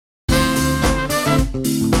Hey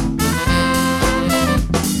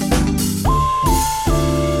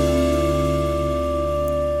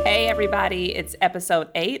everybody, it's episode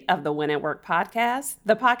 8 of the Win at Work podcast,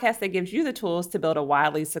 the podcast that gives you the tools to build a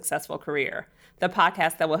wildly successful career, the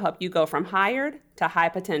podcast that will help you go from hired to high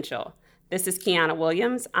potential. This is Kiana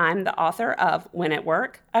Williams. I'm the author of Win at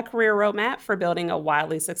Work, a career roadmap for building a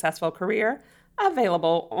wildly successful career,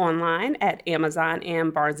 available online at Amazon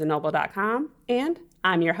and BarnesandNoble.com, and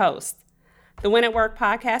I'm your host. The Win at Work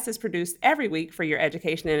podcast is produced every week for your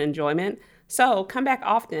education and enjoyment, so come back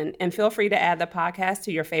often and feel free to add the podcast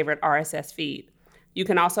to your favorite RSS feed. You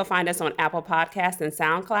can also find us on Apple Podcasts and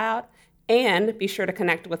SoundCloud, and be sure to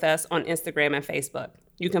connect with us on Instagram and Facebook.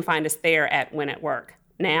 You can find us there at Win at Work.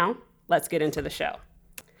 Now, let's get into the show.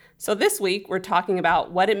 So this week, we're talking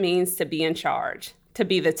about what it means to be in charge, to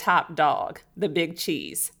be the top dog, the big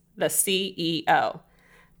cheese, the CEO.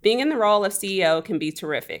 Being in the role of CEO can be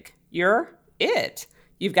terrific. You're it.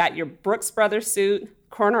 You've got your Brooks Brothers suit,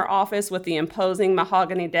 corner office with the imposing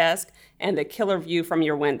mahogany desk, and the killer view from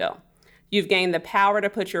your window. You've gained the power to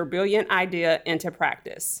put your brilliant idea into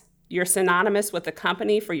practice. You're synonymous with the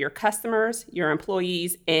company for your customers, your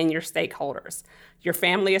employees, and your stakeholders. Your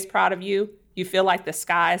family is proud of you. You feel like the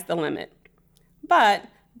sky's the limit. But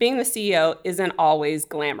being the CEO isn't always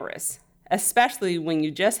glamorous, especially when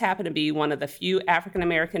you just happen to be one of the few African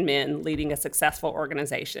American men leading a successful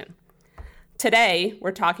organization. Today,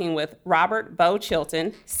 we're talking with Robert Bo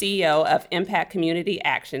Chilton, CEO of Impact Community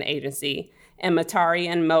Action Agency, and Matari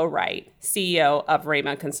and Mo Wright, CEO of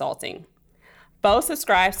Rhema Consulting. Bo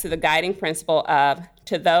subscribes to the guiding principle of,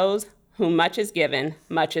 to those whom much is given,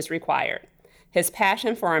 much is required. His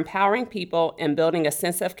passion for empowering people and building a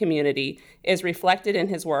sense of community is reflected in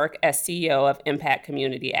his work as CEO of Impact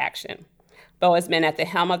Community Action. Bo has been at the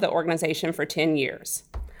helm of the organization for 10 years.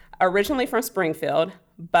 Originally from Springfield,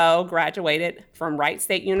 Bo graduated from Wright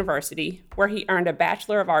State University, where he earned a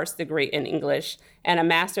Bachelor of Arts degree in English and a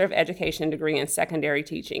Master of Education degree in secondary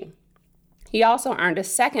teaching. He also earned a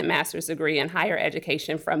second master's degree in higher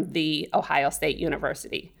education from The Ohio State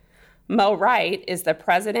University. Mo Wright is the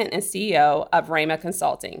president and CEO of Rhema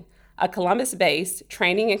Consulting, a Columbus-based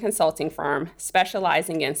training and consulting firm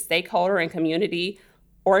specializing in stakeholder and community,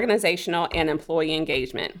 organizational, and employee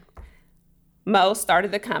engagement. Mo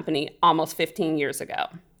started the company almost 15 years ago.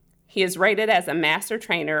 He is rated as a master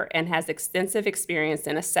trainer and has extensive experience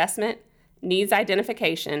in assessment, needs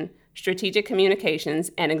identification, strategic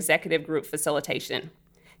communications, and executive group facilitation.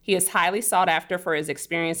 He is highly sought after for his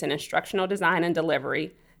experience in instructional design and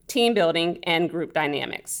delivery, team building, and group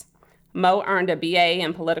dynamics. Mo earned a BA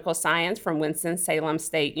in political science from Winston-Salem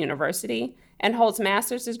State University and holds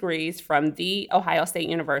master's degrees from The Ohio State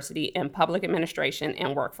University in public administration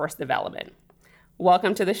and workforce development.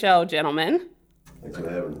 Welcome to the show, gentlemen. Thanks for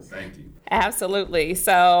having us. Thank you. Absolutely.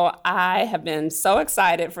 So I have been so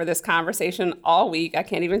excited for this conversation all week. I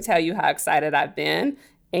can't even tell you how excited I've been,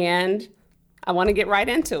 and I want to get right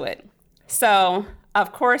into it. So,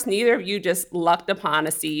 of course, neither of you just lucked upon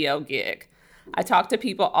a CEO gig. I talk to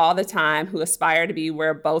people all the time who aspire to be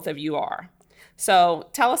where both of you are. So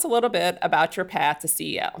tell us a little bit about your path to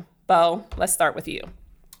CEO. Bo, let's start with you.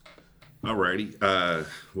 All righty.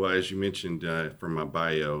 Well, as you mentioned from my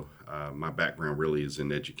bio, my background really is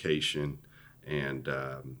in education, and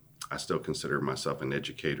I still consider myself an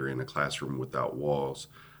educator in a classroom without walls.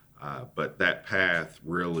 But that path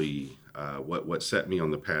really, what set me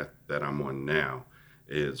on the path that I'm on now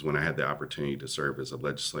is when I had the opportunity to serve as a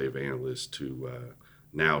legislative analyst to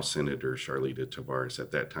now Senator Charlita Tavares,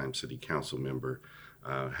 at that time city council member.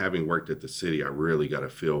 Having worked at the city, I really got a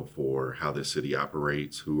feel for how the city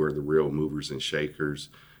operates, who are the real movers and shakers,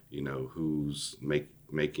 who's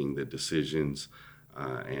making the decisions,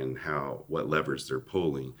 and what levers they're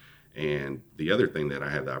pulling. And the other thing that I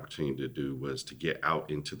had the opportunity to do was to get out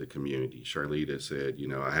into the community. Charlita said,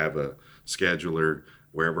 I have a scheduler.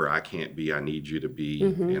 Wherever I can't be, I need you to be.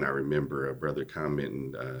 Mm-hmm. And I remember a brother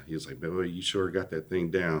commenting, he was like, boy, you sure got that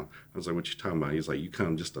thing down. I was like, what you talking about? He's like, you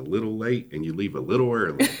come just a little late and you leave a little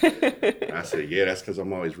early. I said, yeah, that's because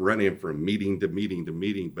I'm always running from meeting to meeting to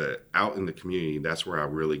meeting. But out in the community, that's where I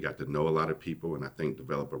really got to know a lot of people, and I think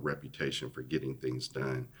develop a reputation for getting things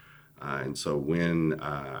done. And so when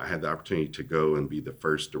I had the opportunity to go and be the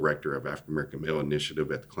first director of African American Male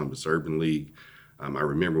Initiative at the Columbus Urban League, I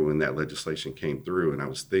remember when that legislation came through, and I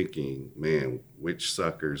was thinking, man, which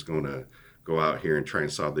sucker's going to go out here and try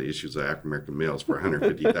and solve the issues of African American males for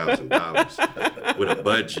 $150,000 with a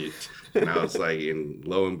budget? And I was like, and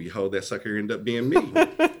lo and behold, that sucker ended up being me.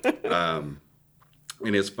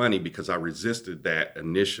 And it's funny because I resisted that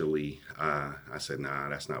initially. I said, nah,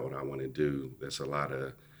 that's not what I want to do. There's a lot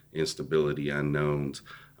of instability, unknowns.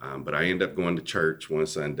 But I ended up going to church one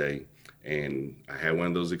Sunday, and I had one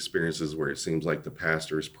of those experiences where it seems like the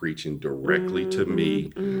pastor is preaching directly to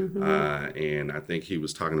me. And I think he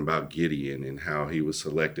was talking about Gideon and how he was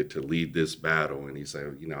selected to lead this battle. And he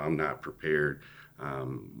said, I'm not prepared.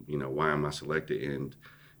 Why am I selected? And,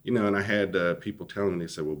 and I had people telling me,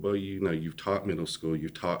 they said, well, Bo, you've taught middle school,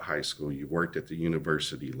 you've taught high school, you've worked at the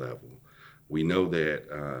university level. We know that,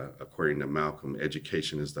 according to Malcolm,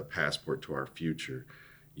 education is the passport to our future.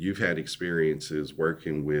 You've had experiences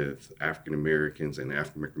working with African Americans and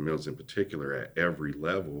African American males in particular at every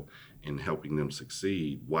level in helping them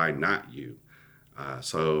succeed. Why not you?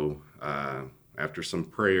 So after some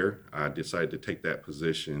prayer, I decided to take that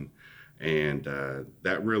position, and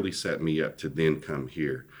that really set me up to then come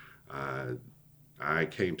here. I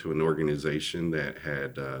came to an organization that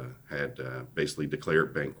had basically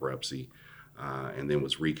declared bankruptcy and then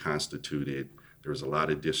was reconstituted. There was a lot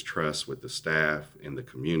of distrust with the staff and the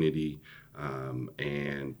community,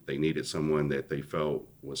 and they needed someone that they felt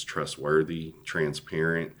was trustworthy,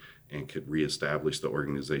 transparent, and could reestablish the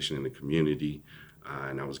organization in the community.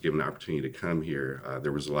 And I was given the opportunity to come here.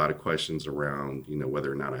 There was a lot of questions around,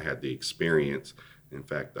 whether or not I had the experience. In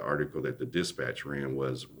fact, the article that the Dispatch ran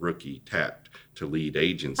was "Rookie Tapped to Lead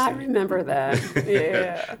Agency." I remember that.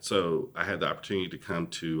 Yeah. So I had the opportunity to come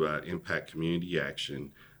to Impact Community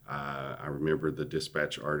Action. I remember the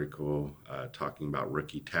Dispatch article talking about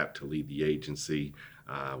rookie tapped to lead the agency,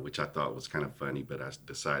 which I thought was kind of funny, but I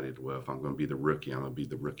decided, well, if I'm going to be the rookie, I'm going to be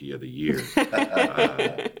the rookie of the year.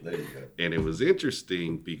 There you go. And it was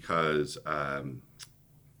interesting because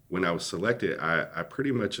when I was selected, I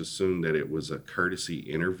pretty much assumed that it was a courtesy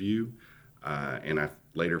interview, and I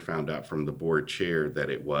later found out from the board chair that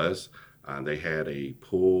it was. They had a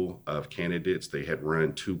pool of candidates. They had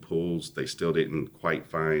run 2 pools. They still didn't quite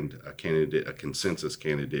find a consensus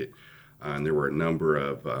candidate. And there were a number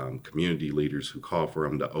of community leaders who called for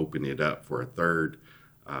them to open it up for a third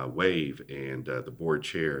wave. And the board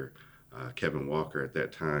chair, Kevin Walker, at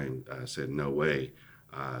that time said, no way.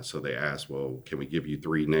 So they asked, well, can we give you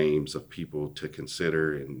 3 names of people to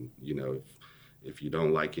consider? And, if you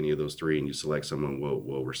don't like any of those 3 and you select someone,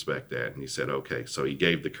 we'll respect that. And he said, okay. So he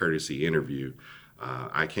gave the courtesy interview.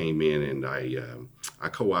 I came in and I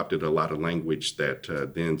co-opted a lot of language that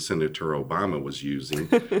then Senator Obama was using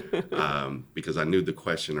because I knew the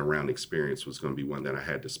question around experience was going to be one that I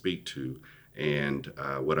had to speak to. And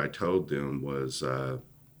what I told them was,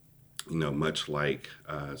 much like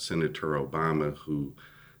Senator Obama, who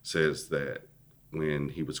says that when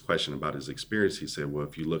he was questioned about his experience, he said, well,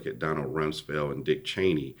 if you look at Donald Rumsfeld and Dick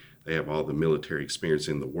Cheney, they have all the military experience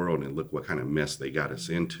in the world, and look what kind of mess they got us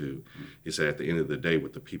into. He said, at the end of the day,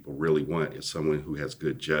 what the people really want is someone who has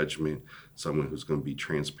good judgment, someone who's going to be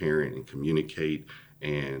transparent and communicate,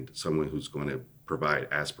 and someone who's going to provide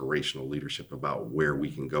aspirational leadership about where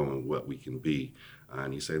we can go and what we can be.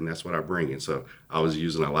 And he said, and that's what I bring. And so I was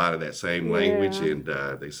using a lot of that same language. And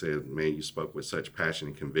they said, man, you spoke with such passion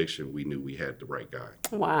and conviction. We knew we had the right guy.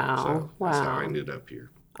 Wow. So that's how I ended up here.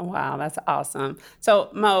 Wow, that's awesome. So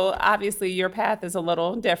Mo, obviously your path is a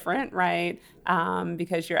little different, right?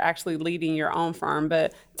 Because you're actually leading your own firm.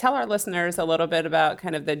 But tell our listeners a little bit about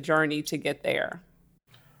kind of the journey to get there.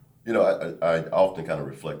 I often kind of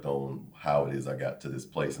reflect on how it is I got to this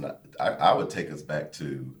place. And I would take us back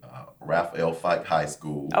to Ralph L. Fike High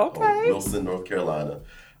School, Wilson, North Carolina.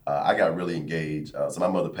 I got really engaged. So my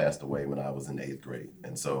mother passed away when I was in 8th grade.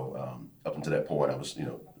 And so up until that point, I was,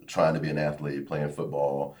 trying to be an athlete, playing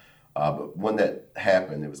football. But when that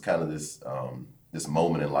happened, it was kind of this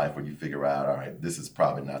moment in life where you figure out, all right, this is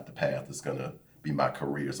probably not the path that's going to be my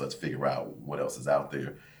career. So let's figure out what else is out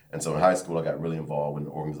there. And so in high school, I got really involved with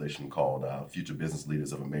an organization called Future Business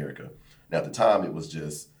Leaders of America. Now, at the time, it was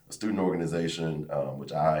just a student organization,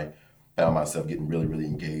 which I found myself getting really, really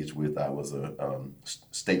engaged with. I was a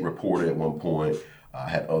state reporter at one point. I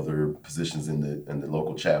had other positions in the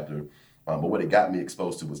local chapter. But what it got me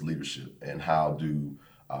exposed to was leadership and how do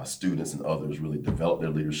students and others really develop their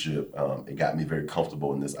leadership. It got me very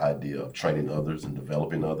comfortable in this idea of training others and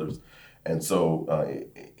developing others. And so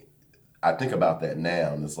I think about that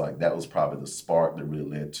now, and it's like that was probably the spark that really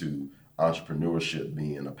led to entrepreneurship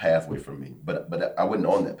being a pathway for me. But I wasn't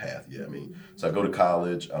on that path yet. So I go to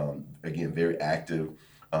college, again, very active.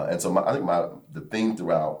 And so I think the theme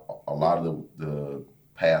throughout a lot of the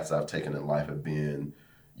paths I've taken in life have been,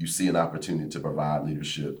 you see an opportunity to provide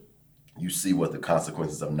leadership, you see what the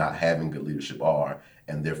consequences of not having good leadership are,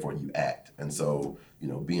 and therefore you act. And so,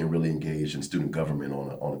 being really engaged in student government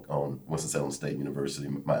on Winston-Salem State University,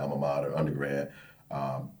 my alma mater, undergrad,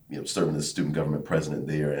 serving as student government president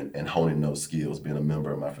there and honing those skills, being a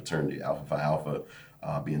member of my fraternity, Alpha Phi Alpha,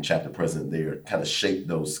 being chapter president there, kind of shaped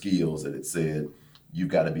those skills that it said, you've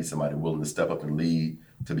got to be somebody willing to step up and lead,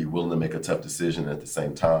 to be willing to make a tough decision, and at the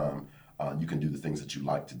same time, you can do the things that you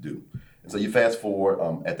like to do. And so you fast forward,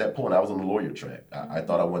 at that point, I was on the lawyer track. I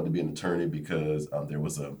thought I wanted to be an attorney because there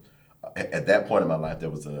was at that point in my life, there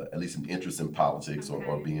was at least an interest in politics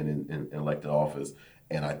or being in elected office.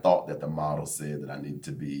 And I thought that the model said that I needed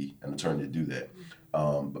to be an attorney to do that.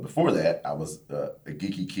 But before that, I was a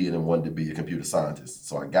geeky kid and wanted to be a computer scientist.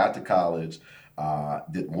 So I got to college,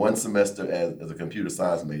 did one semester as a computer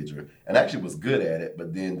science major, and actually was good at it,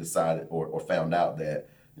 but then decided or found out that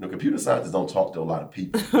computer scientists don't talk to a lot of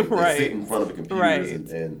people. They sit in front of the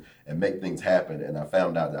computers and make things happen. And I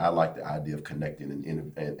found out that I like the idea of connecting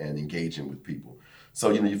and engaging with people. So,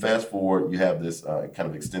 you fast forward, you have this kind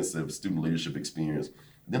of extensive student leadership experience.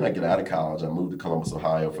 Then I get out of college, I moved to Columbus,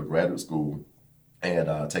 Ohio for graduate school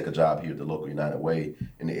and take a job here at the local United Way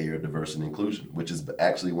in the area of diversity and inclusion, which is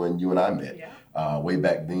actually when you and I met way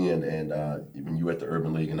back then. And when you were at the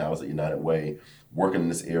Urban League and I was at United Way, working in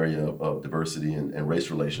this area of diversity and race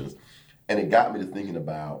relations. And it got me to thinking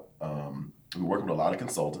about, we working with a lot of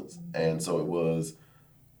consultants. And so it was,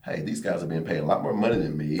 hey, these guys are being paid a lot more money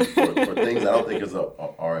than me for things I don't think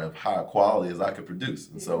are of high quality as I could produce.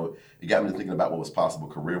 And so it got me to thinking about what was possible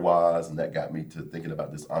career-wise, and that got me to thinking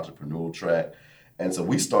about this entrepreneurial track. And so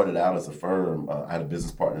we started out as a firm. I had a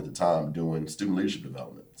business partner at the time doing student leadership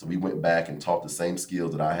development. So we went back and taught the same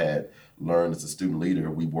skills that I had learned as a student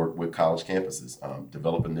leader. We worked with college campuses,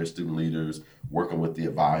 developing their student leaders, working with the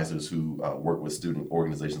advisors who work with student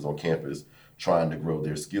organizations on campus, trying to grow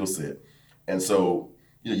their skill set. And so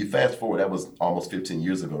you fast forward, that was almost 15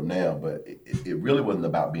 years ago now, but it really wasn't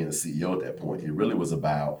about being a CEO at that point. It really was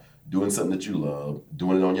about doing something that you love,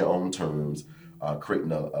 doing it on your own terms,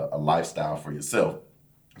 creating a lifestyle for yourself.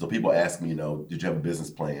 So people ask me, did you have a business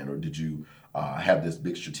plan or did you have this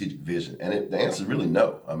big strategic vision? And the answer is really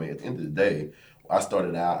no. I mean, at the end of the day, I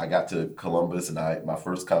started out, I got to Columbus and my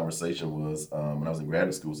first conversation was when I was in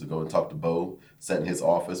graduate school to go and talk to Bo, sat in his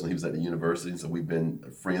office when he was at the university. So we've been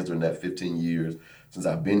friends during that 15 years since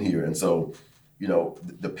I've been here. And so,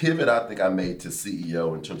 the pivot I think I made to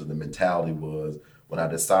CEO in terms of the mentality was when I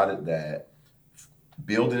decided that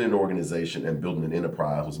building an organization and building an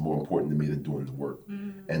enterprise was more important to me than doing the work.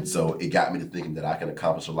 Mm-hmm. And so it got me to thinking that I can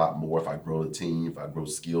accomplish a lot more if I grow the team, if I grow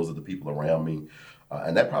skills of the people around me.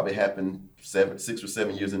 And that probably happened 6 or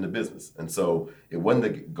 7 years into business. And so it wasn't the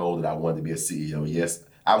goal that I wanted to be a CEO. Yes,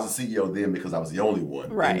 I was a CEO then because I was the only one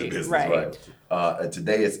in the business. Right.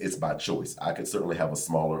 Today it's by choice. I could certainly have a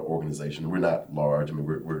smaller organization. We're not large. I mean,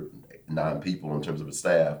 we're 9 people in terms of a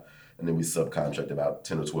staff. And then we subcontract about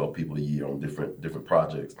 10 or 12 people a year on different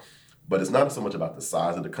projects. But it's not so much about the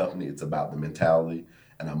size of the company, it's about the mentality.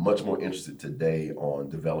 And I'm much more interested today on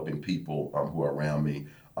developing people who are around me,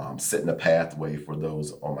 setting a pathway for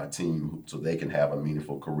those on my team so they can have a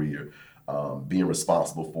meaningful career. Being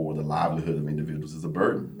responsible for the livelihood of individuals is a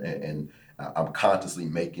burden. And I'm consciously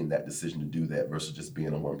making that decision to do that versus just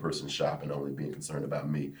being a one-person shop and only being concerned about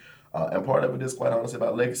me. And part of it is quite honestly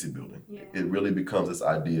about legacy building. Yeah. It really becomes this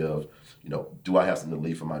idea of, do I have something to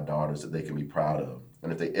leave for my daughters that they can be proud of?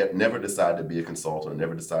 And if they never decide to be a consultant or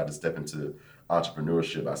never decide to step into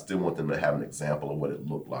entrepreneurship, I still want them to have an example of what it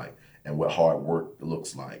looked like and what hard work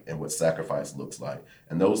looks like and what sacrifice looks like.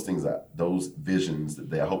 And those things, those visions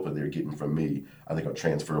that I hope that they're getting from me, I think are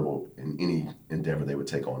transferable in any endeavor they would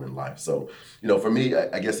take on in life. So, for me,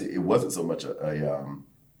 I guess it wasn't so much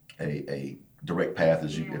a direct path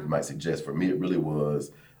as you might suggest. For me, it really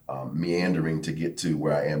was meandering to get to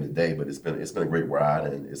where I am today. But it's been a great ride,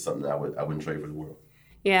 and it's something I wouldn't trade for the world.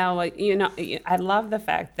 Yeah, well, I love the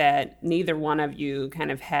fact that neither one of you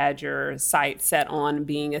kind of had your sights set on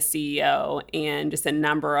being a CEO, and just a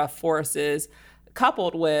number of forces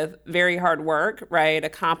coupled with very hard work, right?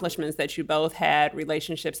 Accomplishments that you both had,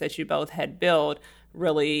 relationships that you both had built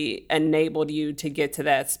really enabled you to get to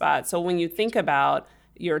that spot. So when you think about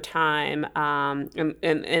your time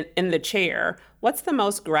in the chair, what's the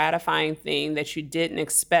most gratifying thing that you didn't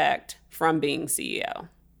expect from being CEO?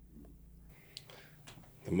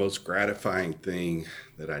 The most gratifying thing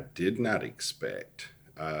that I did not expect,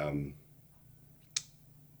 I'll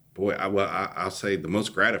say the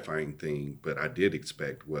most gratifying thing, but I did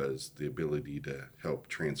expect was the ability to help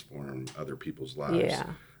transform other people's lives. Yeah.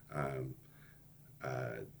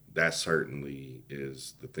 That certainly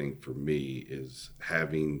is the thing for me, is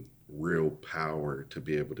having real power to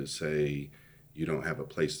be able to say, you don't have a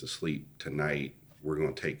place to sleep tonight. We're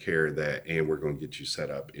going to take care of that, and we're going to get you set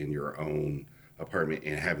up in your own apartment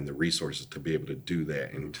and having the resources to be able to do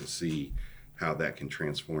that and to see how that can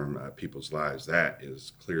transform people's lives. That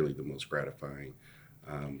is clearly the most gratifying.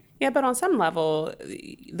 Yeah, but on some level,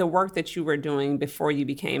 the work that you were doing before you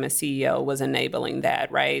became a CEO was enabling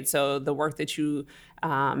that, right? So the work that you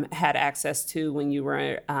had access to when you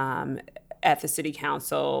were at the city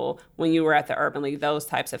council, when you were at the Urban League, those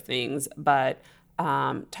types of things. But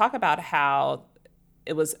talk about how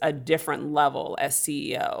it was a different level as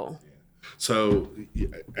CEO. So,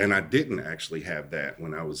 and I didn't actually have that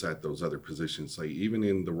when I was at those other positions. Like even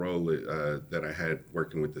in the role that I had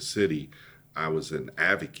working with the city, I was an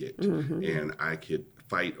advocate, and I could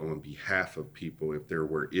fight on behalf of people if there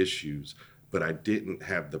were issues, but I didn't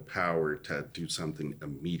have the power to do something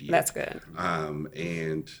immediate. That's good.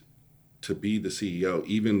 And to be the CEO,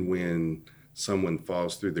 even when someone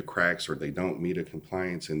falls through the cracks or they don't meet a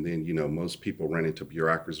compliance, and then, most people run into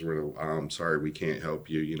bureaucracy where, I'm sorry, we can't help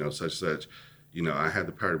you, such. I had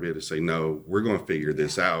the power to be able to say, no, we're going to figure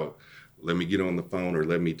this out. Let me get on the phone or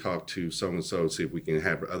let me talk to so-and-so, see if we can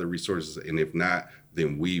have other resources. And if not,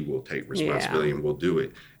 then we will take responsibility and we'll do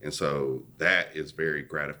it. And so that is very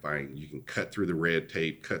gratifying. You can cut through the red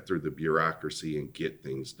tape, cut through the bureaucracy, and get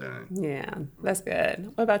things done. Yeah, that's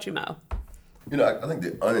good. What about you, Mo? I think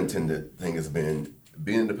the unintended thing has been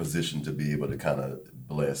being in the position to be able to kind of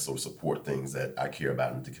bless or support things that I care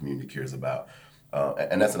about and the community cares about.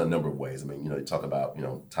 And that's in a number of ways. I mean, you talk about,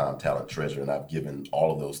 time, talent, treasure, and I've given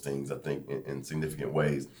all of those things, I think, in significant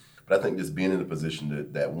ways. But I think just being in a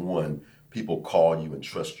position that one, people call you and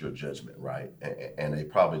trust your judgment, right? And they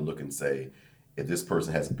probably look and say, if this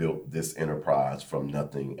person has built this enterprise from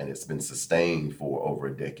nothing and it's been sustained for over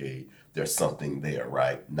a decade, there's something there,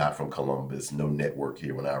 right? Not from Columbus, no network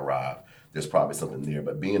here when I arrived. There's probably something there.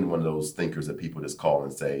 But being one of those thinkers that people just call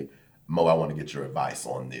and say, Mo, I want to get your advice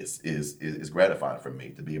on this is gratifying for me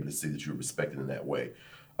to be able to see that you're respected in that way.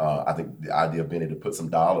 I think the idea of being able to put some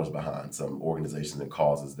dollars behind some organizations and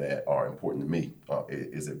causes that are important to me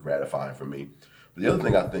is gratifying for me. But the other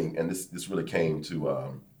thing I think, and this really came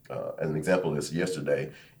to as an example of this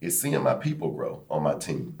yesterday, is seeing my people grow on my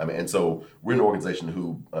team. I mean, and so we're an organization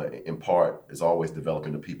who, in part, is always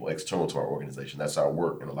developing the people external to our organization. That's our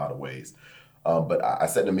work in a lot of ways. But I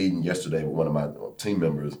sat in a meeting yesterday with one of my team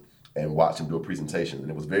members and watched him do a presentation, and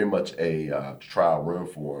it was very much a trial run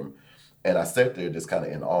for him. And I sat there just kind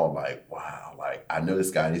of in awe, like, wow, like I know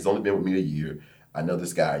this guy, and he's only been with me a year. I know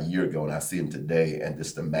this guy a year ago, and I see him today, and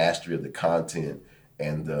just the mastery of the content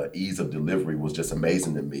and the ease of delivery was just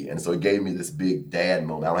amazing to me. And so it gave me this big dad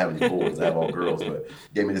moment. I don't have any boys, I have all girls, but it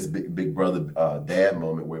gave me this big brother dad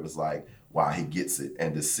moment where it was like, wow, he gets it.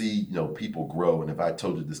 And to see, people grow, and if I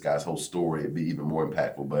told you this guy's whole story, it'd be even more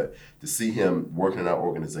impactful. But to see him working in our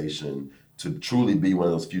organization to truly be one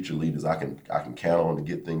of those future leaders I can count on to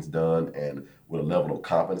get things done and with a level of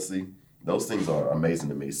competency, those things are amazing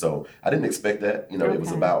to me. So I didn't expect that. Okay. It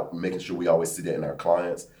was about making sure we always see that in our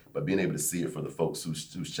clients, but being able to see it for the folks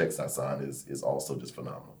whose checks I sign is also just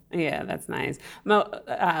phenomenal. Yeah, that's nice.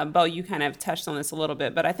 Bo, you kind of touched on this a little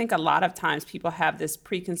bit, but I think a lot of times people have this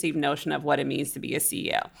preconceived notion of what it means to be a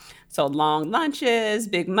CEO. So long lunches,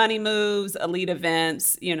 big money moves, elite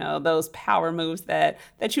events, those power moves that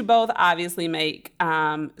you both obviously make.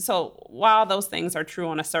 So while those things are true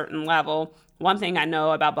on a certain level, one thing I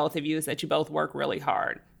know about both of you is that you both work really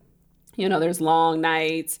hard. There's long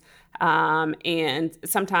nights, and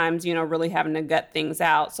sometimes, really having to gut things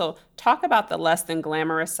out. So talk about the less than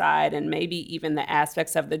glamorous side and maybe even the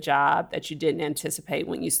aspects of the job that you didn't anticipate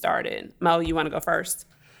when you started. Mo, you want to go first?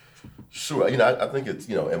 Sure. I think it's,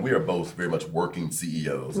 and we are both very much working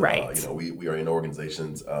CEOs. Right. We are in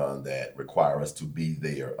organizations that require us to be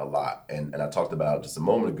there a lot. And I talked about just a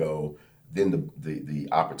moment ago, then the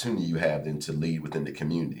opportunity you have then to lead within the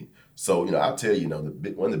community. So, I'll tell you,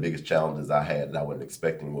 one of the biggest challenges I had that I wasn't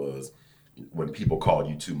expecting was when people call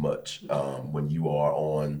you too much, when you are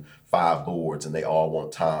on 5 boards and they all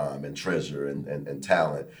want time and treasure and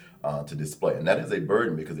talent to display. And that is a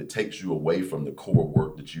burden because it takes you away from the core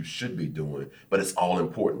work that you should be doing, but it's all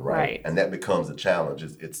important, right? And that becomes a challenge.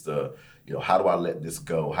 It's the, how do I let this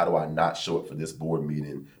go? How do I not show up for this board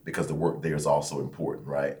meeting because the work there is also important,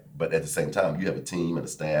 right? But at the same time, you have a team and a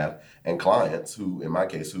staff and clients who, in my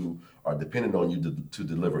case, who are dependent on you to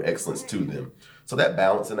deliver excellence to them. So that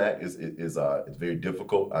balancing act is very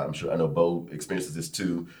difficult. I know Bo experiences this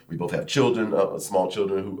too. We both have children, small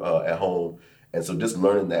children who at home. And so just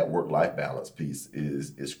learning that work-life balance piece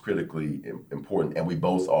is critically important. And we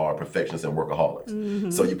both are perfectionists and workaholics. Mm-hmm.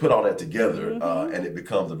 So you put all that together and it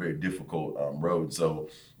becomes a very difficult road. So,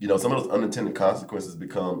 some of those unintended consequences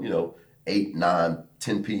become, 8, 9,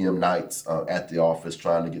 10 p.m. nights at the office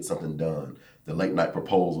trying to get something done. the late night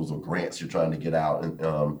proposals or grants you're trying to get out and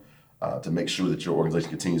to make sure that your organization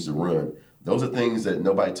continues to run. Those are things that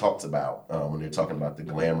nobody talks about when they're talking about the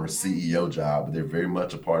glamorous CEO job, but they're very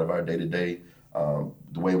much a part of our day-to-day,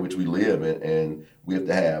 the way in which we live, and we have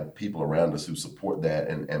to have people around us who support that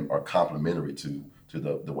and are complementary to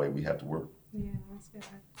the way we have to work. Yeah, that's good.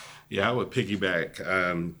 Yeah, I would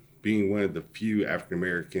piggyback. Being one of the few African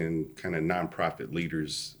American kind of nonprofit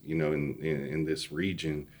leaders, in this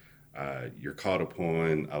region, you're called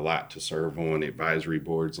upon a lot to serve on advisory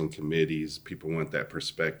boards and committees. People want that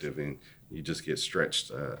perspective, and you just get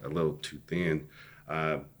stretched a little too thin.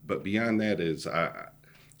 But beyond that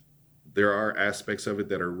there are aspects of it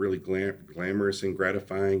that are really glamorous and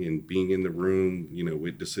gratifying, and being in the room,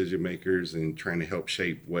 with decision makers and trying to help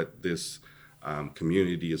shape what this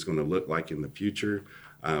community is going to look like in the future.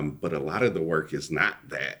 But a lot of the work is not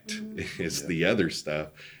that. Mm-hmm. It's the other stuff.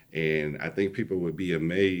 And I think people would be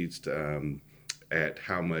amazed at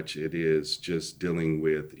how much it is just dealing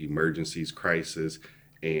with emergencies, crisis,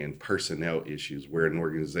 and personnel issues. We're an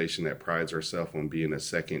organization that prides ourselves on being a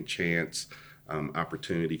second chance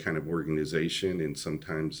opportunity kind of organization. And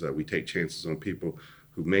sometimes we take chances on people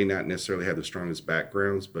who may not necessarily have the strongest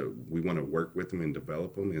backgrounds, but we want to work with them and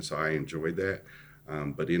develop them. And so I enjoy that.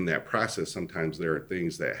 But in that process, sometimes there are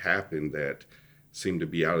things that happen that seem to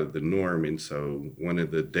be out of the norm. And so one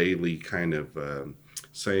of the daily kind of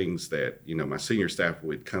sayings that, my senior staff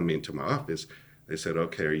would come into my office, they said,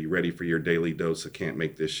 okay, are you ready for your daily dose of can't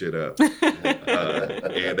make this shit up?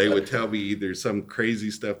 And they would tell me either some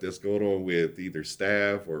crazy stuff that's going on with either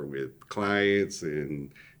staff or with clients.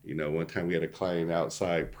 And, one time we had a client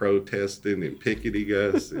outside protesting and picketing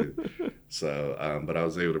us. And so, but I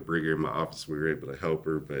was able to bring her in my office. We were able to help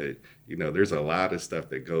her. But, there's a lot of stuff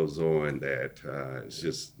that goes on that is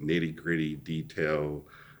just nitty gritty detail,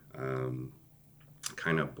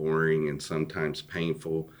 kind of boring and sometimes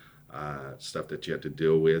painful. Stuff that you have to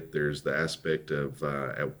deal with. There's the aspect of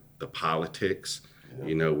the politics.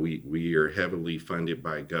 Yeah. We are heavily funded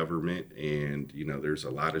by government, and there's a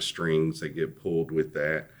lot of strings that get pulled with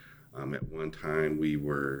that. At one time, we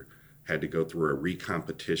had to go through a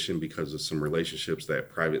recompetition because of some relationships that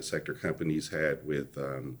private sector companies had with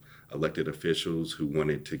elected officials who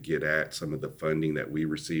wanted to get at some of the funding that we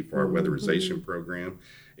received for our weatherization program.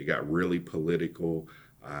 It got really political.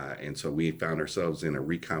 And so we found ourselves in a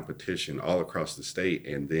recompetition all across the state.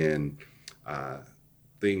 And then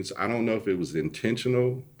things, I don't know if it was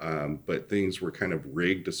intentional, but things were kind of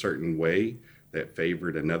rigged a certain way that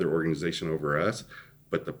favored another organization over us.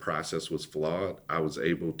 But the process was flawed. I was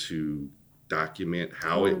able to document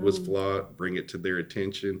how it was flawed, bring it to their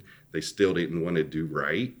attention. They still didn't want to do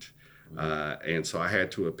right. And so I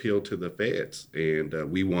had to appeal to the feds, and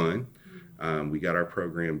we won. We got our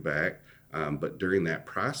program back. But during that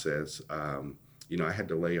process, I had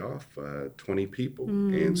to lay off 20 people.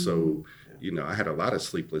 And so, I had a lot of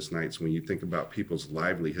sleepless nights when you think about people's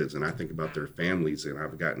livelihoods, and I think about their families, and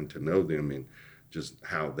I've gotten to know them and just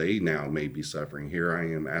how they now may be suffering. Here I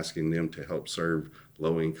am asking them to help serve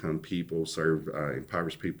low-income people, serve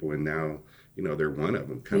impoverished people, and now, they're one of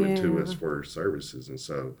them coming to us for services. And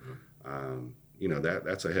so,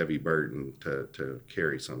 that's a heavy burden to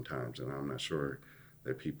carry sometimes, and I'm not sure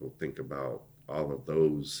that people think about all of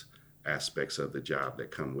those aspects of the job that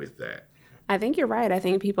come with that. I think you're right. I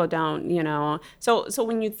think people don't, So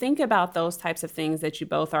when you think about those types of things that you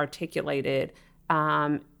both articulated,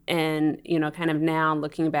 and, kind of now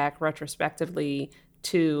looking back retrospectively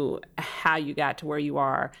to how you got to where you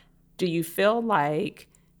are, do you feel like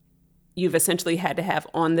you've essentially had to have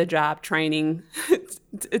on-the-job training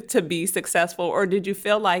to be successful, or did you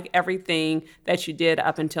feel like everything that you did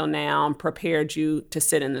up until now prepared you to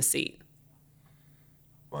sit in the seat?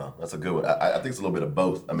 Well, that's a good one. I think it's a little bit of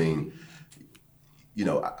both. I mean,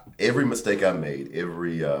 every mistake I made,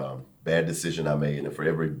 every bad decision I made, and for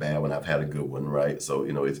every bad one, I've had a good one, right? So,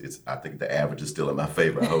 it's I think the average is still in my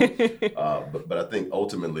favor, I hope. But I think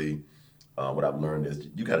ultimately what I've learned is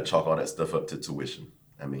you got to chalk all that stuff up to tuition.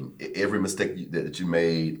 I mean, every mistake that you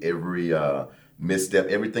made, every misstep,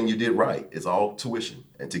 everything you did right, is all tuition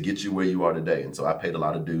and to get you where you are today. And so I paid a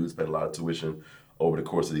lot of dues, paid a lot of tuition over the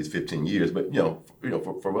course of these 15 years. But,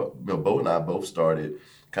 Bo and I both started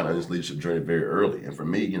kind of this leadership journey very early. And for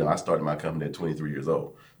me, I started my company at 23 years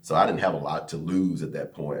old. So I didn't have a lot to lose at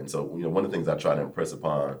that point. And so, one of the things I try to impress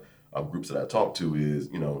upon groups that I talk to is,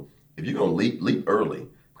 if you're going to leap early,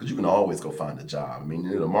 because you can always go find a job. I mean,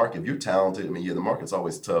 the market, if you're talented, the market's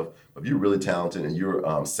always tough, but if you're really talented and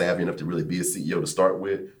you're savvy enough to really be a CEO to start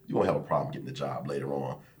with, you won't have a problem getting the job later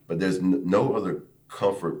on. But there's no other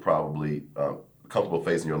comfort probably comfortable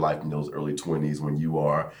phase in your life in those early 20s when you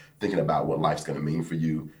are thinking about what life's going to mean for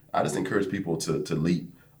you. I just encourage people to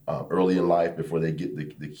leap early in life before they get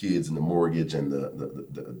the kids and the mortgage and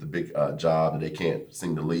the big job that they can't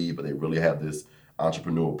seem to leave, but they really have this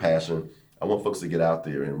entrepreneurial passion. I want folks to get out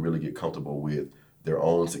there and really get comfortable with their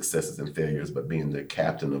own successes and failures, but being the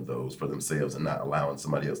captain of those for themselves and not allowing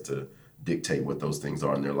somebody else to dictate what those things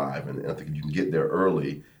are in their life. And I think if you can get there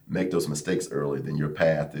early, make those mistakes early, then your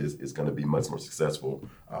path is going to be much more successful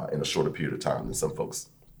in a shorter period of time than some folks.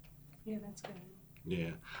 Yeah, that's good.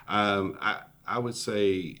 Yeah. I would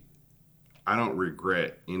say I don't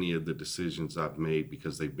regret any of the decisions I've made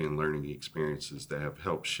because they've been learning experiences that have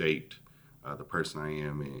helped shape the person I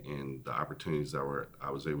am and the opportunities that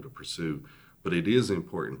I was able to pursue. But it is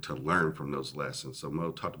important to learn from those lessons. So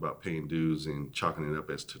Mo talked about paying dues and chalking it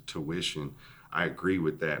up as tuition. I agree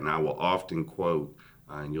with that. And I will often quote,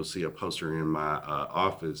 and you'll see a poster in my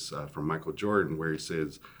office from Michael Jordan where he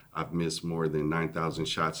says, I've missed more than 9,000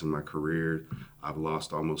 shots in my career. I've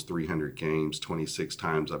lost almost 300 games. 26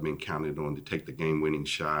 times I've been counted on to take the game-winning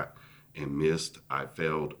shot and missed. I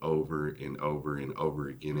failed over and over and over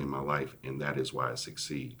again in my life, and that is why I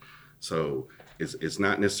succeed. So it's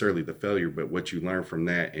not necessarily the failure, but what you learn from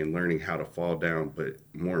that and learning how to fall down, but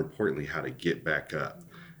more importantly, how to get back up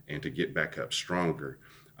and to get back up stronger.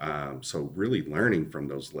 So really learning from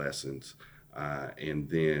those lessons. And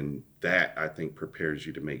then that, I think, prepares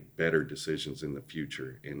you to make better decisions in the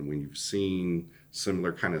future. And when you've seen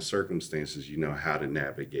similar kind of circumstances, you know how to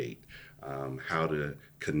navigate, how to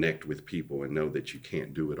connect with people and know that you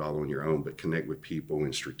can't do it all on your own, but connect with people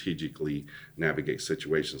and strategically navigate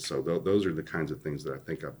situations. So those are the kinds of things that I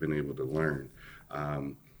think I've been able to learn.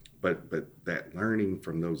 But that learning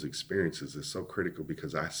from those experiences is so critical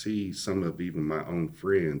because I see some of even my own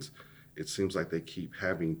friends, it seems like they keep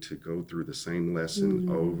having to go through the same lesson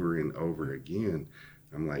over and over again.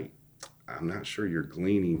 I'm like, I'm not sure you're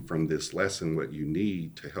gleaning from this lesson what you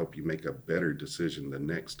need to help you make a better decision the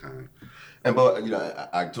next time. And but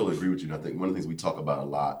I totally agree with you. And I think one of the things we talk about a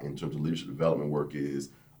lot in terms of leadership development work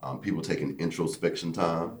is people taking introspection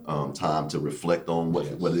time, time to reflect on what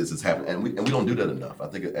it is that's happening, and we don't do that enough. I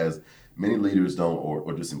think as many leaders don't,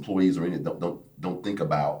 or just employees or any don't think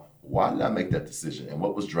about why did I make that decision and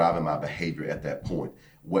what was driving my behavior at that point.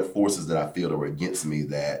 What forces that I feel that were against me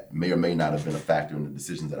that may or may not have been a factor in the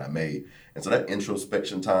decisions that I made. And so that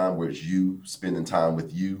introspection time where it's you spending time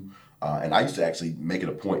with you, and I used to actually make it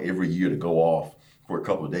a point every year to go off for a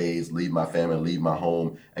couple of days, leave my family, leave my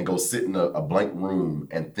home, and go sit in a blank room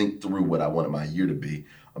and think through what I wanted my year to be,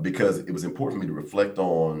 because it was important for me to reflect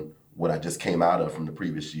on what I just came out of from the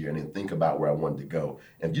previous year and then think about where I wanted to go.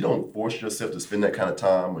 And if you don't force yourself to spend that kind of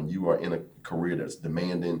time when you are in a career that's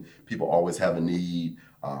demanding, people always have a need,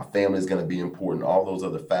 family is going to be important, all those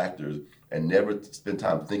other factors, and never spend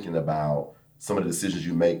time thinking about some of the decisions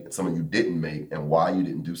you make, some of you didn't make, and why you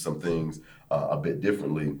didn't do some things a bit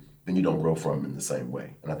differently, then you don't grow from them in the same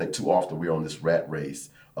way. And I think too often we're on this rat race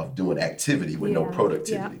of doing activity with no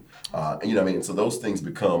productivity. And you know what I mean? So those things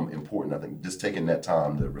become important. I think just taking that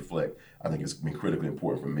time to reflect, I think it's been critically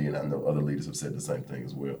important for me, and I know other leaders have said the same thing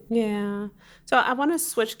as well. Yeah. So I want to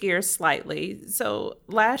switch gears slightly. So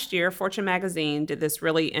last year, Fortune Magazine did this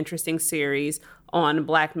really interesting series on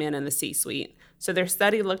Black men in the C-suite. So their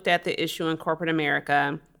study looked at the issue in corporate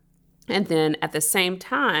America. And then at the same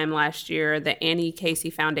time last year, the Annie Casey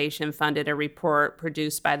Foundation funded a report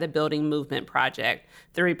produced by the Building Movement Project.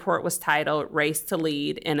 The report was titled Race to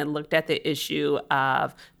Lead, and it looked at the issue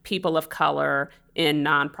of people of color in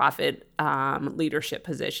nonprofit leadership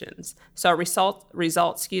positions. So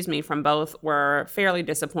results from both were fairly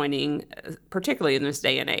disappointing, particularly in this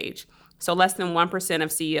day and age. So less than 1%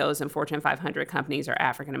 of CEOs in Fortune 500 companies are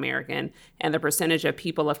African American, and the percentage of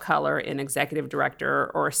people of color in executive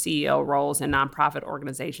director or CEO roles in nonprofit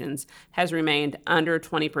organizations has remained under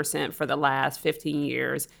 20% for the last 15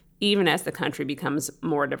 years, even as the country becomes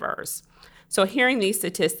more diverse. So hearing these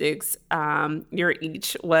statistics, you're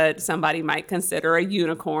each what somebody might consider a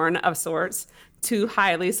unicorn of sorts, two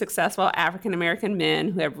highly successful African American men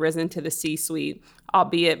who have risen to the C-suite,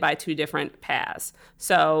 albeit by two different paths.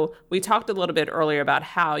 So we talked a little bit earlier about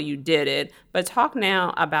how you did it, but talk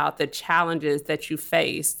now about the challenges that you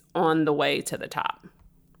faced on the way to the top.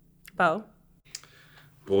 Bo?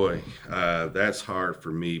 Boy, that's hard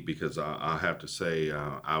for me because I'll have to say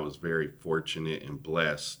I was very fortunate and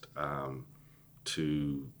blessed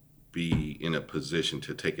to be in a position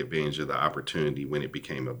to take advantage of the opportunity when it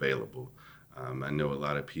became available. I know a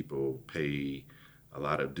lot of people pay a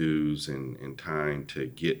lot of dues and time to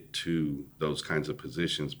get to those kinds of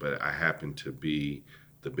positions, but I happen to be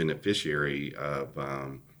the beneficiary of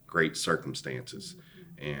great circumstances.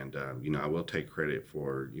 And, I will take credit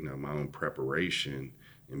for, my own preparation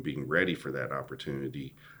and being ready for that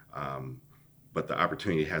opportunity. But the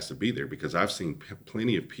opportunity has to be there because I've seen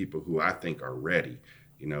plenty of people who I think are ready.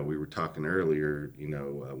 We were talking earlier,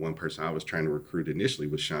 one person I was trying to recruit initially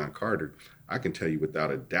was Sean Carter. I can tell you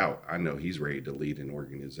without a doubt, I know he's ready to lead an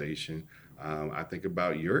organization. I think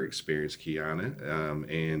about your experience, Kiana,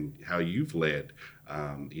 and how you've led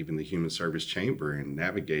even the Human Service Chamber and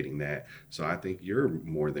navigating that. So I think you're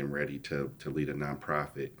more than ready to lead a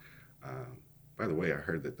nonprofit. By the way, I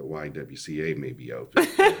heard that the YWCA may be open.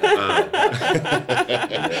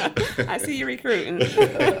 I see you recruiting.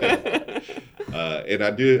 And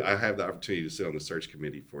I have the opportunity to sit on the search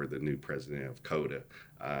committee for the new president of CODA.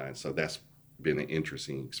 So that's been an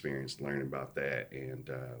interesting experience learning about that and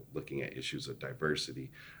looking at issues of diversity.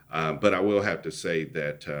 But I will have to say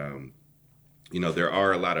that, there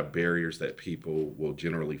are a lot of barriers that people will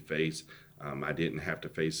generally face. I didn't have to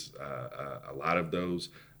face a lot of those.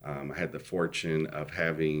 I had the fortune of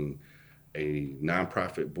having a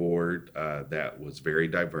nonprofit board that was very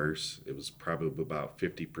diverse. It was probably about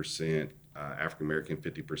 50% African American,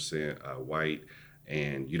 50% white,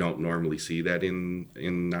 and you don't normally see that in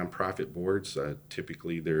nonprofit boards.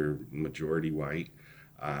 Typically, they're majority white,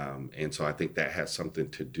 and so I think that has something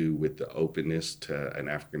to do with the openness to an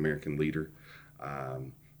African American leader. I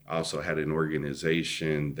also had an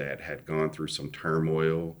organization that had gone through some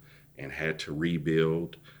turmoil and had to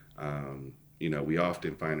rebuild. We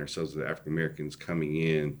often find ourselves as African Americans coming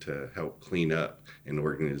in to help clean up an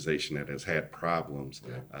organization that has had problems.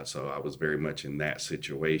 Yeah. So I was very much in that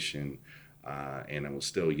situation, and I was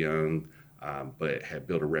still young, but had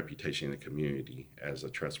built a reputation in the community as a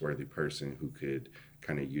trustworthy person who could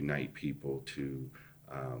kind of unite people to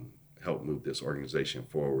help move this organization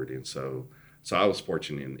forward. And so I was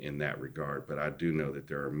fortunate in that regard, but I do know that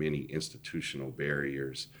there are many institutional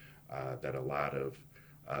barriers that a lot of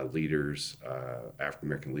leaders, African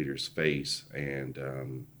American leaders face,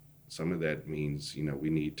 and some of that means we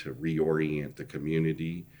need to reorient the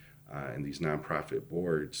community and these nonprofit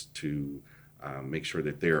boards to make sure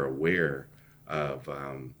that they're aware of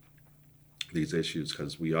these issues,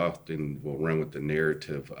 because we often will run with the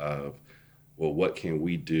narrative of, well, what can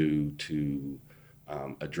we do to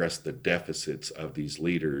address the deficits of these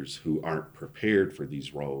leaders who aren't prepared for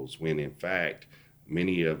these roles, when in fact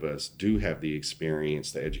many of us do have the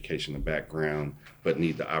experience, the education, the background, but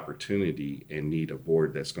need the opportunity and need a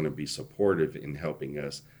board that's going to be supportive in helping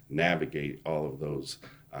us navigate all of those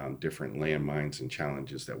different landmines and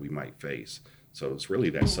challenges that we might face. So it's really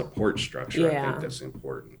that support structure, I think, that's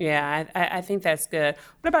important. Yeah, I think that's good.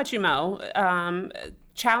 What about you, Mo?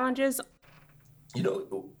 Challenges?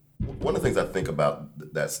 One of the things I think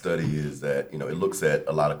about that study is that, it looks at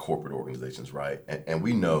a lot of corporate organizations, right? And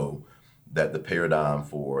we know that the paradigm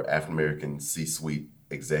for African American C-suite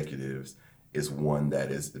executives is one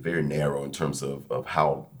that is very narrow in terms of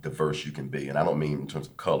how diverse you can be. And I don't mean in terms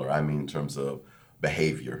of color, I mean in terms of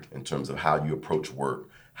behavior, in terms of how you approach work,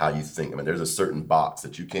 how you think. I mean, there's a certain box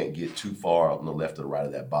that you can't get too far on the left or the right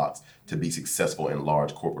of that box to be successful in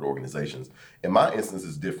large corporate organizations. In my instance,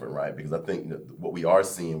 it's different, right? Because I think what we are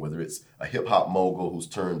seeing, whether it's a hip hop mogul who's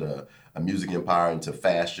turned a music empire into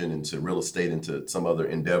fashion, into real estate, into some other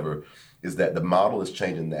endeavor, is that the model is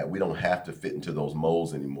changing, that we don't have to fit into those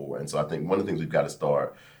molds anymore. And so I think one of the things we've got to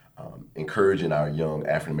start encouraging our young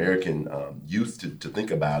African-American youth to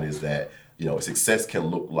think about is that, success can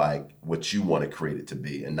look like what you want to create it to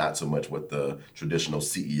be, and not so much what the traditional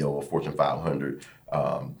CEO of Fortune 500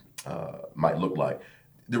 might look like.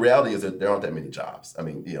 The reality is that there aren't that many jobs. I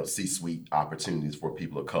mean, C-suite opportunities for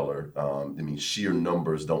people of color. Sheer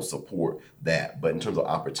numbers don't support that. But in terms of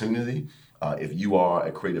opportunity, if you are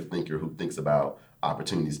a creative thinker who thinks about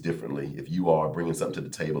opportunities differently, if you are bringing something to the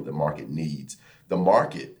table the market needs, the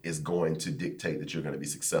market is going to dictate that you're going to be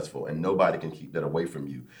successful, and nobody can keep that away from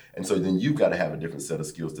you. And so then you've got to have a different set of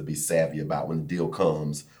skills to be savvy about when the deal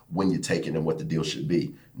comes, when you take it, and what the deal should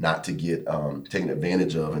be, not to get taken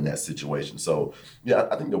advantage of in that situation. So,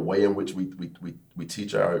 I think the way in which we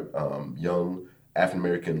teach our young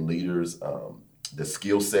African-American leaders, the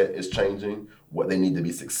skill set is changing, what they need to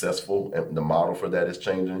be successful, and the model for that is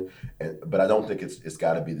changing. But I don't think it's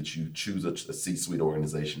got to be that you choose a C-suite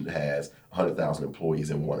organization that has 100,000 employees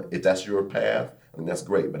and want it. If that's your path, I think that's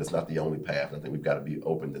great, but it's not the only path. And I think we've got to be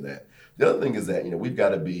open to that. The other thing is that, we've got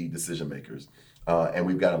to be decision makers, and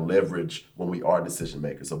we've got to leverage when we are decision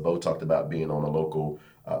makers. So Bo talked about being on a local,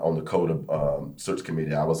 on the CODA search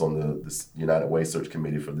committee. I was on the United Way search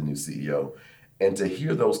committee for the new CEO. And to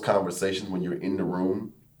hear those conversations when you're in the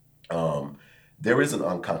room, there is an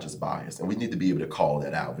unconscious bias, and we need to be able to call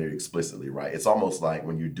that out very explicitly, right? It's almost like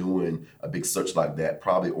when you're doing a big search like that,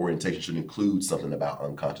 probably orientation should include something about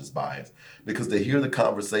unconscious bias, because they hear the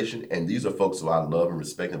conversation, and these are folks who I love and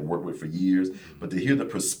respect and worked with for years, but to hear the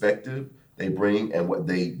perspective they bring and what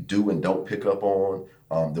they do and don't pick up on,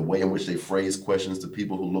 the way in which they phrase questions to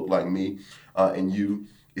people who look like me and you,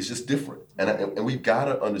 it's just different. And we've got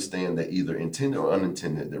to understand that either intended or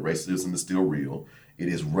unintended, that racism is still real. It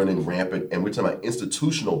is running rampant. And we're talking about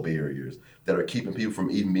institutional barriers that are keeping people from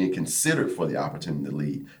even being considered for the opportunity to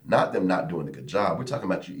lead. Not them not doing a good job. We're talking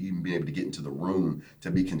about you even being able to get into the room to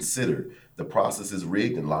be considered. The process is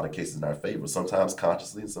rigged in a lot of cases in our favor, sometimes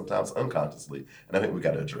consciously and sometimes unconsciously. And I think we've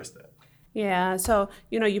got to address that. Yeah. So,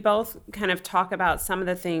 you both kind of talk about some of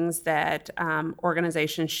the things that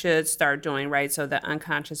organizations should start doing, right? So the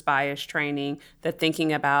unconscious bias training, the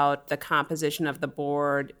thinking about the composition of the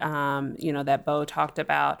board, that Bo talked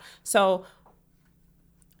about. So,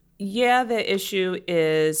 yeah, the issue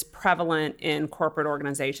is prevalent in corporate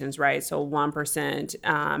organizations, right? So 1%,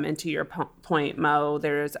 and to your point, Mo,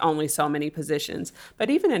 there's only so many positions.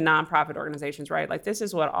 But even in nonprofit organizations, right? Like this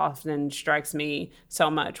is what often strikes me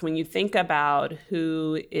so much. When you think about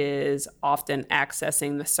who is often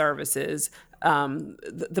accessing the services,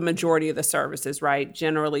 the majority of the services, right?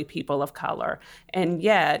 Generally people of color. And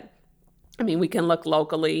yet, we can look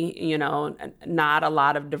locally, not a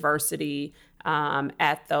lot of diversity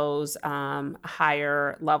at those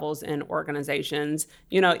higher levels in organizations,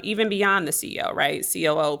 even beyond the CEO, right?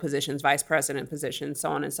 COO positions, vice president positions, so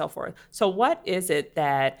on and so forth. So what is it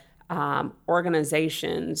that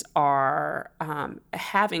organizations are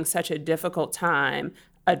having such a difficult time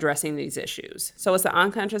addressing these issues? So it's the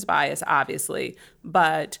unconscious bias, obviously,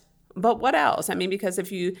 but what else? Because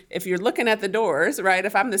if you're looking at the doors, right?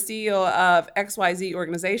 If I'm the CEO of XYZ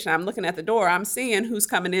organization, I'm looking at the door, I'm seeing who's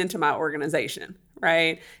coming into my organization,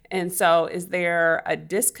 right? And so is there a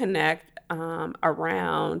disconnect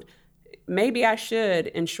around maybe I should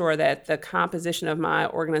ensure that the composition of my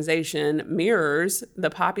organization mirrors the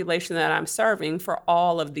population that I'm serving for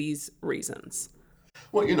all of these reasons?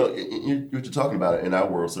 Well, what you're talking about in our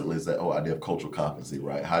world certainly is that idea of cultural competency,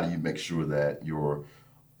 right? How do you make sure that your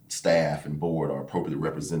staff and board are appropriately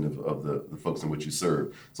representative of the folks in which you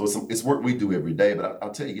serve? So it's work we do every day. But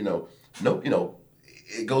I'll tell you,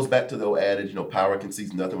 it goes back to the old adage, power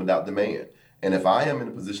concedes nothing without demand. And if I am in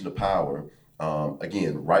a position of power,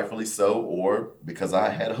 again, rightfully so, or because I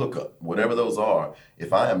had a hookup, whatever those are,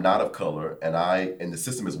 if I am not of color and the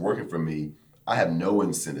system is working for me, I have no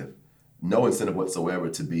incentive whatsoever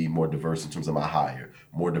to be more diverse in terms of my hire,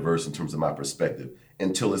 more diverse in terms of my perspective,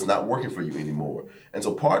 until it's not working for you anymore. And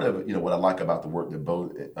so part of what I like about the work that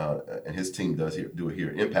Bo and his team do here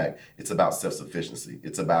at Impact, it's about self-sufficiency.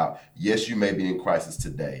 It's about, yes, you may be in crisis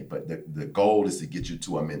today, but the goal is to get you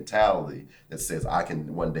to a mentality that says I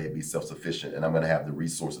can one day be self-sufficient and I'm going to have the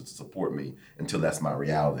resources to support me until that's my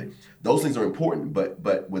reality. Those things are important,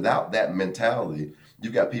 but without that mentality,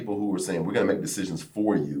 you've got people who are saying, we're going to make decisions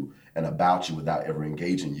for you and about you without ever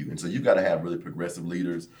engaging you. And so you've got to have really progressive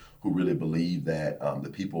leaders who really believe that the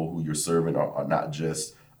people who you're serving are not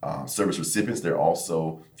just service recipients, they're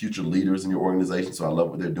also future leaders in your organization. So I love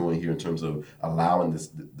what they're doing here in terms of allowing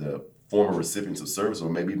the former recipients of service, or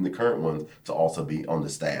maybe even the current ones, to also be on the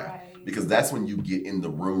staff. Right. Because that's when you get in the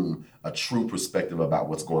room a true perspective about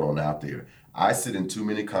what's going on out there. I sit in too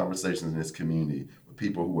many conversations in this community with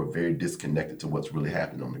people who are very disconnected to what's really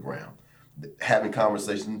happening on the ground. Having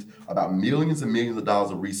conversations about millions and millions of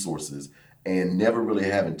dollars of resources and never really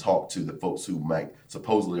having talked to the folks who might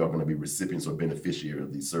supposedly are going to be recipients or beneficiaries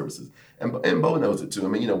of these services. And Bo knows it too.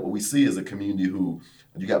 What we see is a community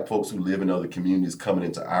you got folks who live in other communities coming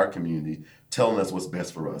into our community telling us what's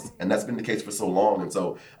best for us. And that's been the case for so long. And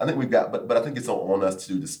so I think but I think it's on us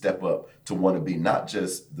to step up to want to be not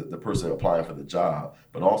just the person applying for the job,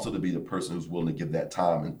 but also to be the person who's willing to give that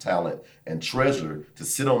time and talent and treasure to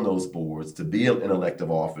sit on those boards, to be in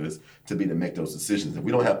elective office, to make those decisions. If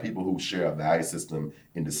we don't have people who share a value system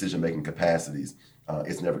in decision-making capacities,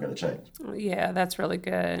 it's never going to change. Yeah, that's really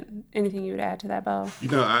good. Anything you would add to that, Bo?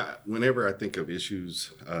 Whenever I think of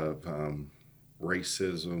issues of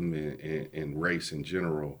racism and race in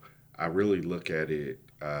general, I really look at it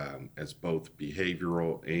as both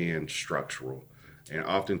behavioral and structural. And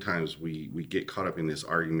oftentimes we get caught up in this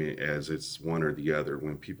argument as it's one or the other.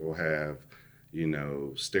 When people have,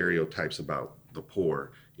 stereotypes about the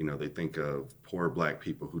poor, they think of poor Black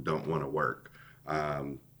people who don't want to work.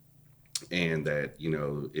 And that,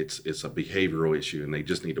 it's a behavioral issue and they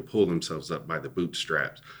just need to pull themselves up by the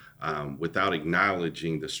bootstraps without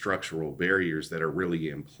acknowledging the structural barriers that are really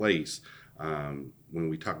in place when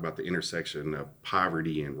we talk about the intersection of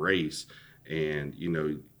poverty and race, and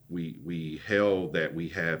we held that we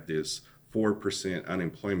have this 4%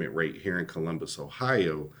 unemployment rate here in Columbus,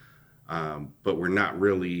 Ohio, but we're not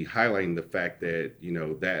really highlighting the fact that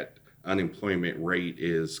that unemployment rate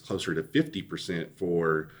is closer to 50%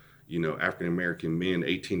 for African American men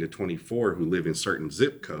 18 to 24 who live in certain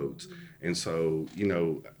zip codes. And so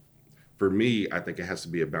for me, I think it has to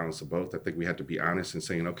be a balance of both. I think we have to be honest in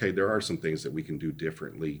saying, okay, there are some things that we can do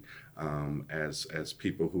differently as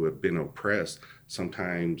people who have been oppressed.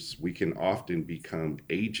 Sometimes we can often become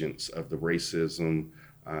agents of the racism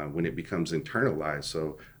when it becomes internalized.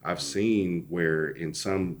 So I've seen where in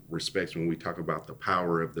some respects, when we talk about the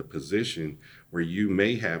power of the position, where you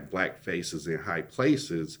may have Black faces in high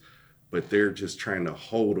places, but they're just trying to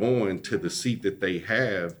hold on to the seat that they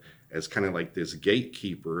have as kind of like this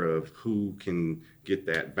gatekeeper of who can get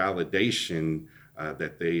that validation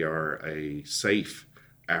that they are a safe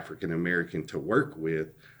African American to work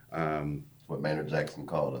with. What Maynard Jackson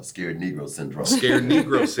called a scared Negro syndrome. Scared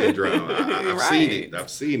Negro syndrome. I've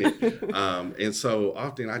seen it. And so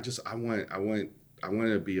often I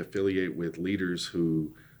want to be affiliated with leaders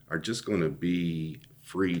who are just going to be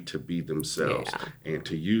free to be themselves and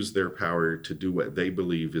to use their power to do what they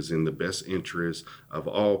believe is in the best interest of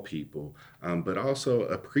all people, but also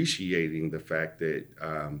appreciating the fact that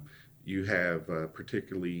you have,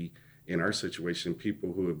 particularly in our situation,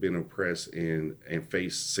 people who have been oppressed and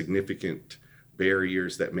face significant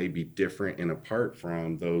barriers that may be different and apart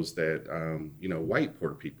from those that white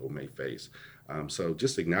poor people may face. So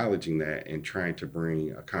just acknowledging that and trying to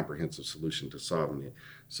bring a comprehensive solution to solving it.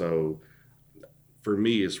 So for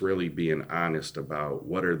me, it's really being honest about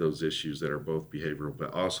what are those issues that are both behavioral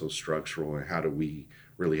but also structural, and how do we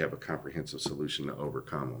really have a comprehensive solution to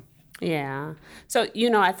overcome them. Yeah. So,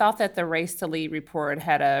 I thought that the Race to Lead report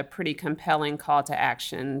had a pretty compelling call to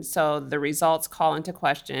action. So the results call into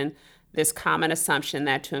question this common assumption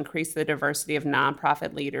that to increase the diversity of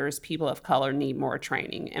nonprofit leaders, people of color need more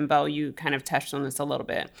training. And Bo, you kind of touched on this a little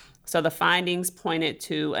bit. So the findings pointed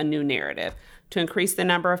to a new narrative. To increase the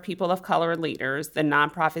number of people of color leaders, the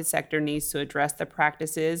nonprofit sector needs to address the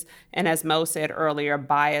practices and, as Mo said earlier,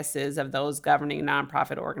 biases of those governing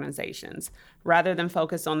nonprofit organizations. Rather than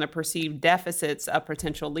focus on the perceived deficits of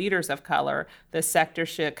potential leaders of color, the sector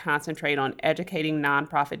should concentrate on educating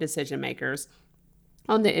nonprofit decision makers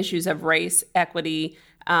on the issues of race, equity,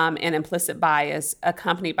 and implicit bias,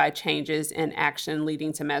 accompanied by changes in action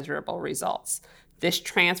leading to measurable results. This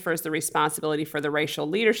transfers the responsibility for the racial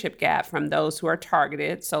leadership gap from those who are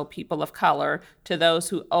targeted, so people of color, to those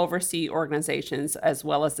who oversee organizations as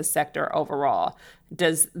well as the sector overall.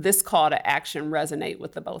 Does this call to action resonate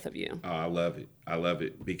with the both of you? I love it. I love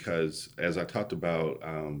it because as I talked about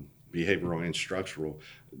behavioral and structural,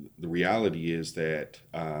 the reality is that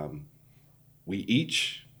we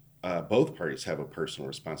each, both parties have a personal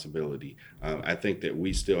responsibility. I think that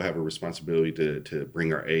we still have a responsibility to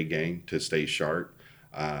bring our A game, to stay sharp.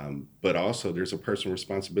 But also there's a personal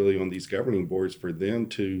responsibility on these governing boards for them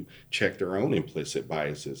to check their own implicit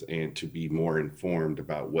biases and to be more informed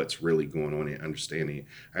about what's really going on and understanding it.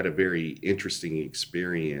 I had a very interesting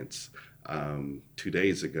experience 2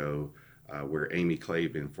 days ago where Amy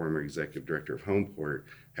Clavin, former executive director of Homeport,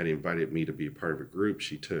 had invited me to be a part of a group.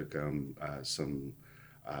 She took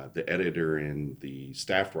the editor and the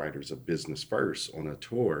staff writers of Business First on a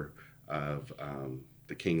tour of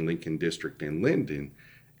the King Lincoln District in Linden.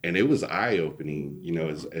 And it was eye-opening,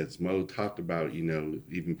 as Mo talked about,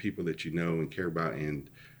 even people that and care about, and,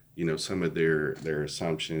 some of their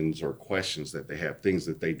assumptions or questions that they have, things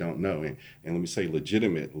that they don't know. And let me say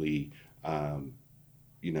legitimately,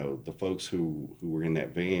 the folks who were in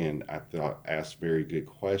that van, I thought asked very good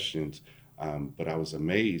questions. But I was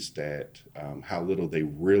amazed at how little they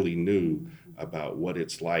really knew about what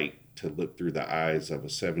it's like to look through the eyes of a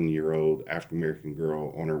 7-year-old African-American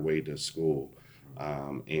girl on her way to school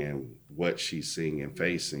and what she's seeing and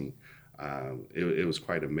facing. It was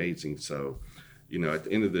quite amazing. So, at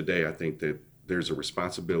the end of the day, I think that there's a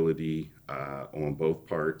responsibility on both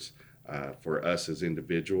parts for us as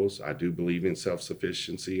individuals. I do believe in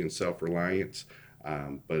self-sufficiency and self-reliance.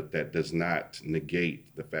 But that does not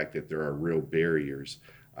negate the fact that there are real barriers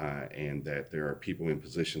and that there are people in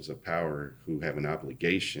positions of power who have an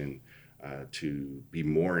obligation to be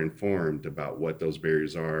more informed about what those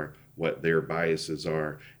barriers are, what their biases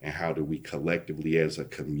are, and how do we collectively as a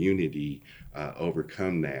community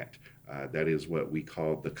overcome that. That is what we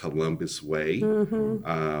call the Columbus way,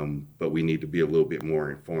 but we need to be a little bit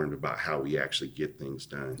more informed about how we actually get things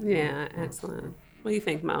done. Yeah, excellent. What do you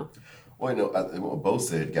think, Mo? Well, what Bo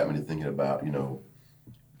said got me to thinking about,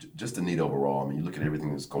 just the need overall. I mean, you look at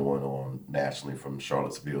everything that's going on nationally, from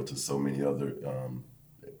Charlottesville to so many other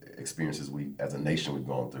experiences we, as a nation, we've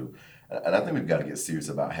gone through. And I think we've got to get serious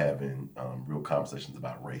about having real conversations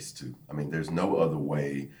about race too. I mean, there's no other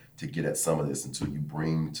way to get at some of this until you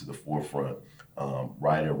bring to the forefront,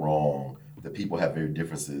 right or wrong, that people have very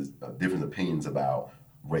different opinions about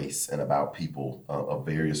race and about people of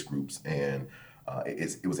various groups. And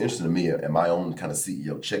it was interesting to me, and my own kind of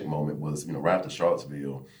CEO check moment was, right after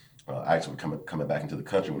Charlottesville, actually coming back into the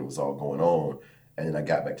country when it was all going on. And then I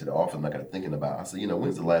got back to the office and I got thinking about, I said,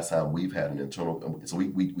 when's the last time we've had an internal, so we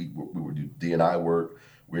would do D&I work,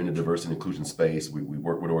 we're in the diversity and inclusion space, we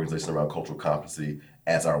work with organizations around cultural competency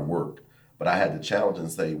as our work. But I had to challenge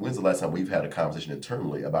and say, when's the last time we've had a conversation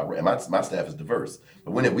internally about, and my staff is diverse,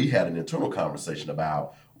 but when have we had an internal conversation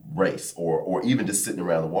about race, or even just sitting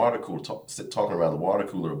around the water cooler, talking around the water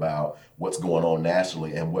cooler about what's going on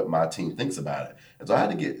nationally and what my team thinks about it. And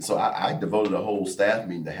so I devoted a whole staff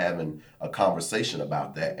meeting to having a conversation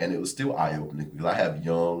about that, and it was still eye-opening because I have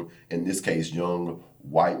young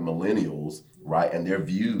white millennials, right, and their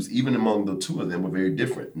views, even among the two of them, were very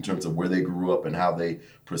different in terms of where they grew up and how they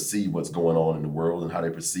perceive what's going on in the world and how they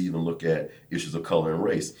perceive and look at issues of color and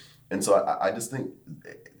race. And so I just think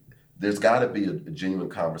there's got to be a genuine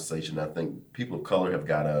conversation. I think people of color have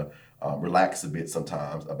got to relax a bit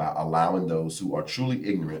sometimes about allowing those who are truly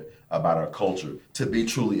ignorant about our culture to be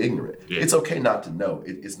truly ignorant. Yeah. It's okay not to know.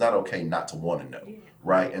 It's not okay not to want to know,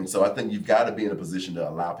 right? And so I think you've got to be in a position to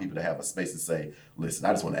allow people to have a space to say, listen,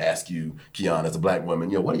 I just want to ask you, Kiana, as a black woman,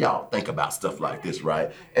 what do y'all think about stuff like this,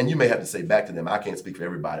 right? And you may have to say back to them, I can't speak for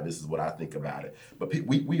everybody, this is what I think about it. But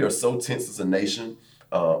we are so tense as a nation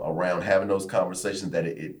around having those conversations that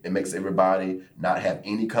it makes everybody not have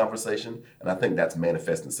any conversation. And I think that's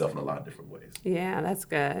manifesting itself in a lot of different ways. Yeah, that's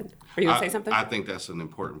good. Are you going to say something? I think that's an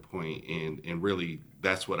important point, and really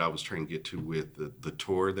that's what I was trying to get to with the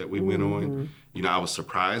tour that we went on. I was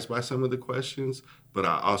surprised by some of the questions, but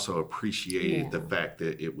I also appreciated the fact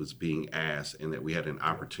that it was being asked and that we had an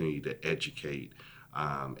opportunity to educate.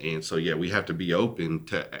 And so, we have to be open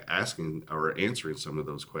to asking or answering some of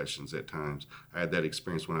those questions at times. I had that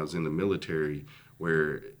experience when I was in the military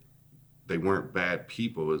where they weren't bad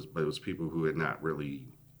people, but it was people who had not really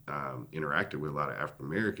interacted with a lot of African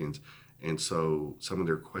Americans. And so some of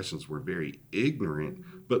their questions were very ignorant,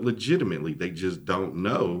 but legitimately they just don't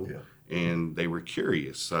know. Yeah. And they were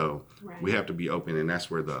curious. So we have to be open, and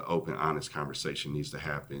that's where the open, honest conversation needs to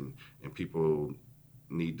happen. And people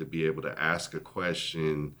need to be able to ask a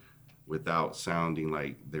question without sounding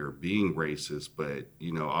like they're being racist, but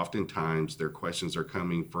oftentimes their questions are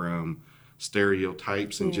coming from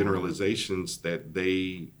stereotypes and generalizations that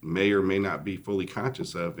they may or may not be fully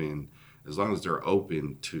conscious of, and as long as they're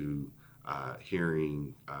open to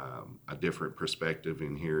hearing a different perspective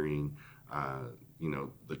and hearing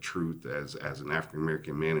the truth as an African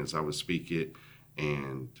American man as I would speak it,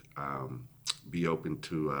 and be open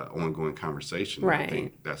to ongoing conversation. Right. I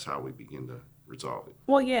think that's how we begin to resolve it.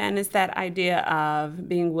 Well, yeah, and it's that idea of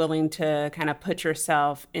being willing to kind of put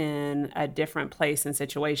yourself in a different place and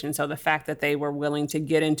situation. So the fact that they were willing to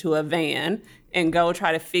get into a van and go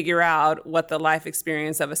try to figure out what the life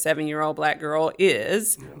experience of a 7-year-old black girl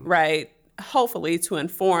is, right? Hopefully to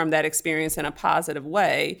inform that experience in a positive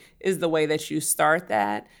way is the way that you start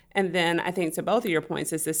that. And then I think to both of your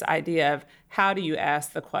points is this idea of how do you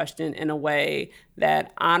ask the question in a way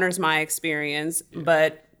that honors my experience,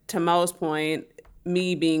 but to Mo's point,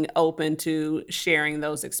 me being open to sharing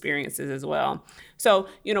those experiences as well. So,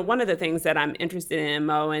 one of the things that I'm interested in,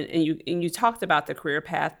 Mo, and you talked about the career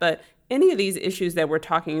path, but any of these issues that we're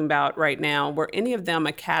talking about right now, were any of them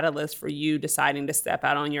a catalyst for you deciding to step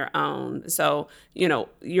out on your own? So,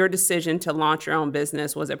 your decision to launch your own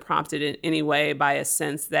business, was it prompted in any way by a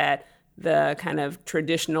sense that the kind of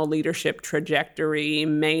traditional leadership trajectory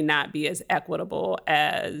may not be as equitable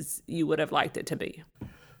as you would have liked it to be?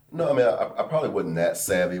 No, I mean, I probably wasn't that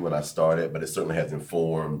savvy when I started, but it certainly has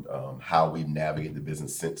informed how we've navigated the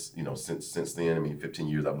business since then. I mean, 15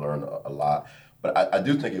 years, I've learned a lot. But I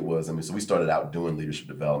do think it was, so we started out doing leadership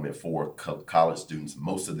development for college students,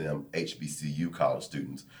 most of them HBCU college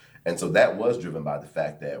students. And so that was driven by the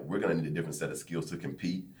fact that we're going to need a different set of skills to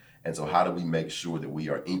compete. And so how do we make sure that we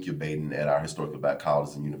are incubating at our historically black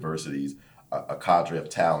colleges and universities a cadre of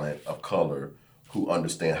talent, of color, who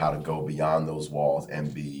understand how to go beyond those walls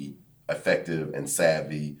and be effective and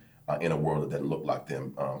savvy in a world that doesn't look like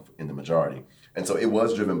them in the majority. And so it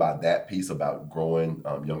was driven by that piece about growing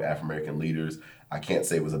young African-American leaders. I can't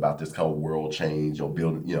say it was about this whole world change or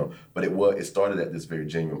building, but it started at this very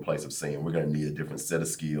genuine place of saying we're going to need a different set of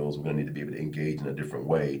skills. We're going to need to be able to engage in a different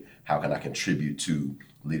way. How can I contribute to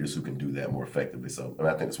leaders who can do that more effectively. So, and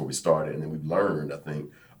I think that's where we started. And then we've learned, I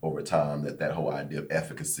think, over time that whole idea of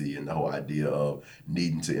efficacy and the whole idea of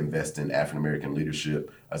needing to invest in African-American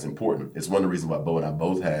leadership is important. It's one of the reasons why Bo and I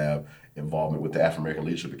both have involvement with the African-American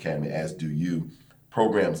Leadership Academy, as do you.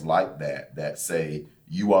 Programs like that say,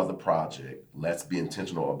 you are the project. Let's be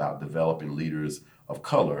intentional about developing leaders of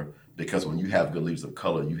color, because when you have good leaders of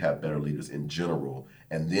color, you have better leaders in general.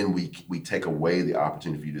 And then we take away the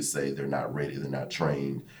opportunity for you to say they're not ready, they're not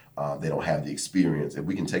trained, they don't have the experience. If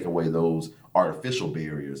we can take away those artificial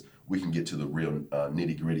barriers, we can get to the real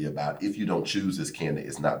nitty-gritty about, if you don't choose this candidate,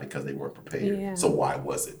 it's not because they weren't prepared. Yeah. So why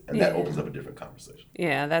was it? And that opens up a different conversation.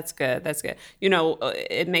 Yeah, that's good. That's good. You know,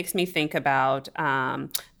 it makes me think about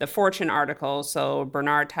the Fortune article. So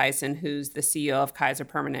Bernard Tyson, who's the CEO of Kaiser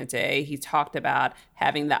Permanente, he talked about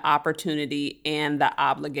having the opportunity and the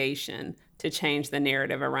obligation to change the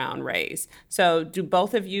narrative around race. So do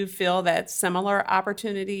both of you feel that similar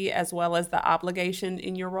opportunity as well as the obligation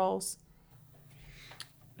in your roles?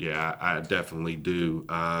 Yeah, I definitely do.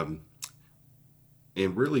 And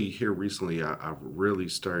really here recently, I've really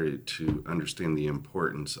started to understand the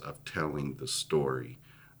importance of telling the story.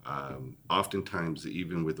 Oftentimes,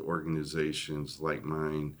 even with organizations like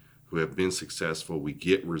mine who have been successful, we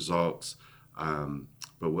get results,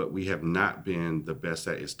 but what we have not been the best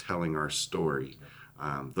at is telling our story.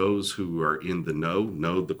 Those who are in the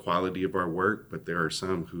know the quality of our work, but there are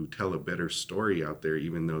some who tell a better story out there,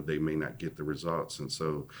 even though they may not get the results. And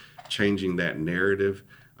so changing that narrative,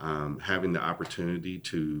 having the opportunity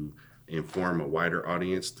to inform a wider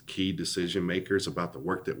audience, the key decision makers about the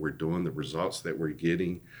work that we're doing, the results that we're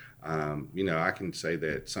getting. I can say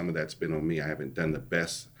that some of that's been on me. I haven't done the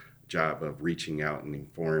best job of reaching out and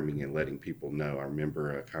informing and letting people know. I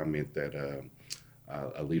remember a comment that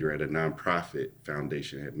a leader at a nonprofit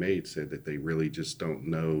foundation had made, said that they really just don't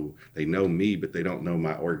know. They know me, but they don't know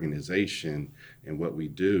my organization and what we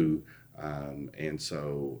do. And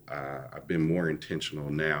so I've been more intentional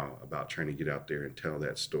now about trying to get out there and tell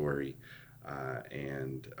that story.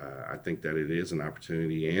 And I think that it is an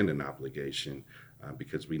opportunity and an obligation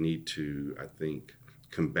because we need to, I think,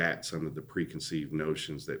 combat some of the preconceived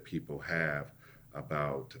notions that people have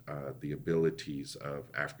about the abilities of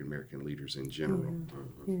African-American leaders in general.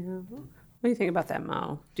 Yeah. What do you think about that,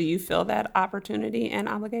 Mo? Do you feel that opportunity and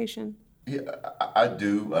obligation? Yeah, I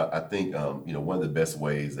do. I think one of the best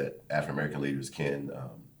ways that African-American leaders can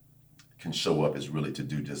show up is really to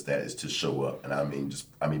do just that, is to show up. And I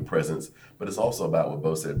mean presence, but it's also about what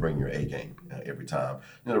Bo said, bring your A game every time.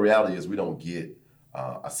 The reality is we don't get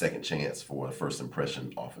a second chance for a first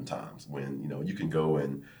impression oftentimes, when you can go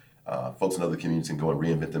and folks in other communities can go and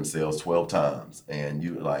reinvent themselves 12 times, and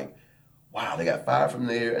you're like, wow, they got fired from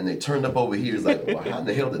there and they turned up over here. It's like, well, how in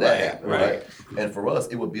the hell did that happen, right? And for us,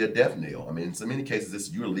 it would be a death knell. I mean, in so many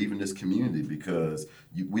cases, you're leaving this community because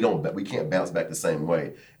we can't bounce back the same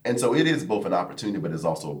way. And so it is both an opportunity, but it's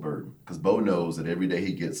also a burden, because Bo knows that every day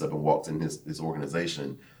he gets up and walks in his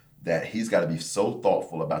organization, that he's got to be so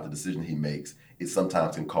thoughtful about the decision he makes. It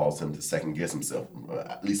sometimes can cause him to second guess himself.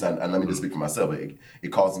 At least, and let me just speak for myself. It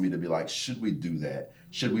causes me to be like, should we do that?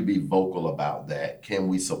 Should we be vocal about that? Can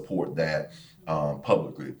we support that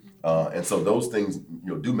publicly? And so those things,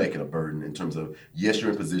 do make it a burden in terms of, yes, you're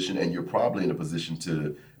in position, and you're probably in a position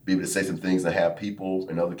to be able to say some things and have people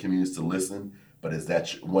in other communities to listen. But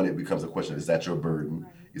it becomes a question: is that your burden?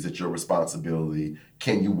 Right. Is it your responsibility?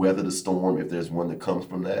 Can you weather the storm if there's one that comes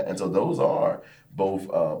from that? And so those are both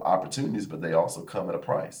opportunities, but they also come at a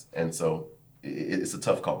price. And so it's a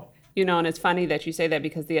tough call. And it's funny that you say that,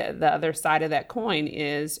 because the other side of that coin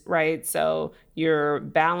is, right, so you're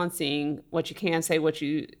balancing what you can say, what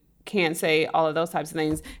you can't say, all of those types of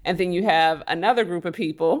things. And then you have another group of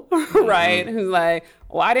people, right, who's like,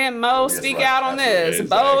 why didn't Mo speak out on this? Exactly.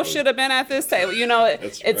 Bo should have been at this table.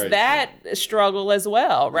 It's that struggle as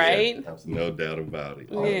well, right? Yeah, no doubt about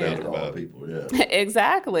it. No doubt about people,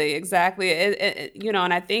 Exactly.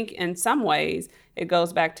 And I think in some ways it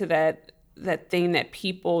goes back to that thing that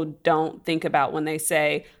people don't think about when they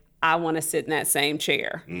say, I want to sit in that same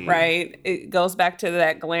chair, right? It goes back to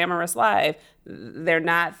that glamorous life. They're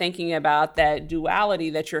not thinking about that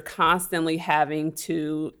duality that you're constantly having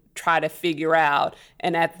to try to figure out,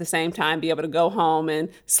 and at the same time be able to go home and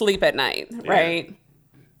sleep at night, right?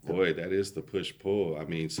 Boy, that is the push-pull. I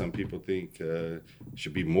mean, some people think you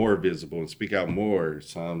should be more visible and speak out more.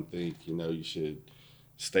 Some think, you should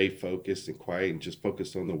stay focused and quiet and just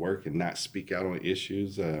focus on the work and not speak out on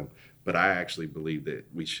issues. But I actually believe that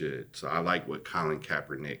we should. So I like what Colin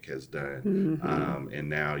Kaepernick has done. And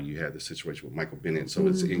now you have the situation with Michael Bennett. So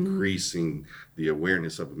it's increasing the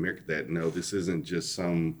awareness of America that, no, this isn't just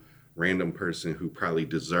some random person who probably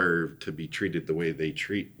deserved to be treated the way they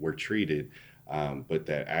were treated, but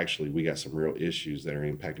that actually we got some real issues that are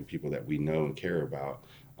impacting people that we know and care about,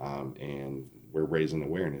 and we're raising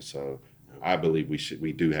awareness. So I believe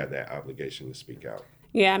we do have that obligation to speak out.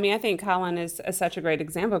 Yeah, I mean, I think Colin is such a great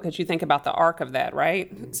example because you think about the arc of that,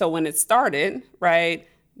 right? Mm-hmm. So when it started, right,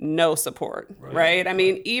 no support, right? I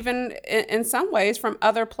mean, even in some ways from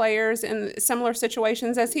other players in similar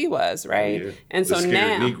situations as he was, right? Yeah. And the so scared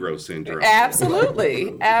now, Negro syndrome.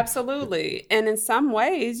 Absolutely, absolutely. And in some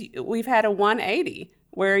ways, we've had a 180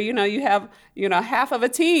 where, you have, half of a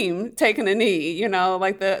team taking a knee,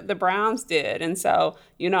 like the Browns did. And so,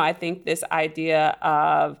 I think this idea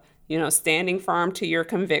of, standing firm to your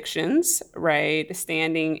convictions, right?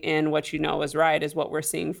 Standing in what you know is right is what we're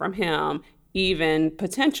seeing from him, even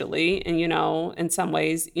potentially. And, in some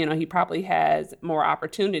ways, he probably has more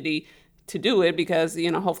opportunity to do it because,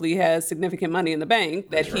 hopefully he has significant money in the bank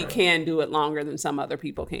that he can do it longer than some other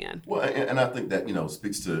people can. Well, and I think that,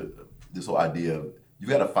 speaks to this whole idea of you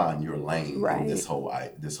got to find your lane in this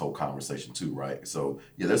whole conversation too, right? So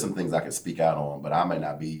yeah, there's some things I can speak out on, but I may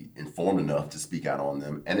not be informed enough to speak out on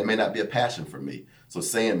them, and it may not be a passion for me. So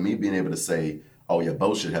being able to say, oh yeah,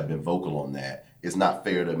 Bo should have been vocal on that, is not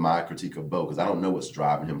fair to my critique of Bo because I don't know what's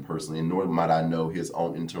driving him personally, and nor might I know his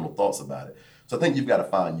own internal thoughts about it. So I think you've got to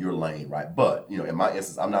find your lane, right? But in my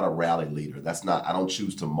instance, I'm not a rally leader. I don't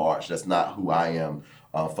choose to march. That's not who I am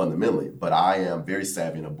fundamentally. But I am very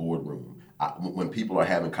savvy in a boardroom. When people are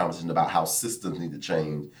having conversations about how systems need to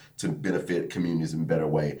change to benefit communities in a better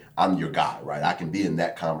way, I'm your guy, right? I can be in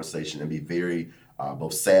that conversation and be very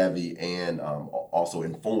both savvy and also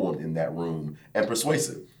informed in that room and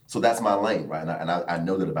persuasive. So that's my lane, right? And I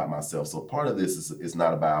know that about myself. So part of this is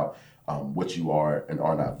not about what you are and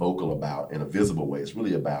are not vocal about in a visible way. It's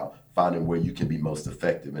really about finding where you can be most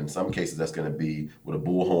effective. In some cases, that's going to be with a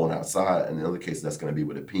bullhorn outside, and in other cases, that's going to be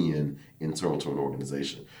with a pen internal to an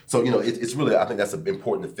organization. So, it's really, I think that's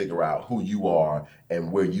important to figure out who you are and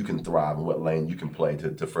where you can thrive and what lane you can play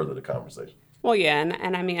to further the conversation. Well, yeah,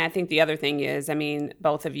 and I mean, I think the other thing is,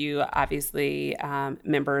 both of you obviously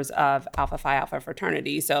members of Alpha Phi Alpha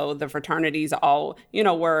fraternity, so the fraternities all,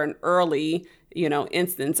 were an early,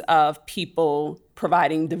 instance of people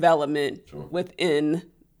providing development within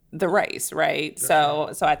the race, right?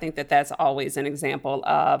 So I think that's always an example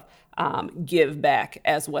of give back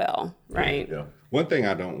as well, right? Yeah. One thing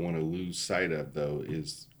I don't want to lose sight of, though,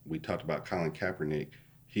 is we talked about Colin Kaepernick.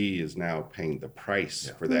 He is now paying the price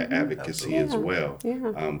for that advocacy as well.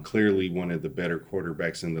 Yeah. Clearly one of the better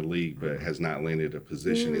quarterbacks in the league, but has not landed a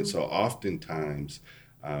position. And so oftentimes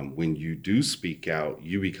when you do speak out,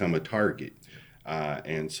 you become a target.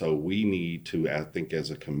 And so we need to, I think,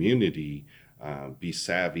 as a community, be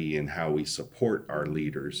savvy in how we support our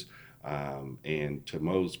leaders. And to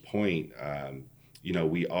Mo's point,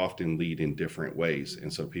 we often lead in different ways.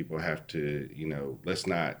 And so people have to, let's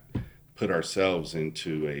not put ourselves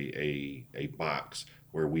into a box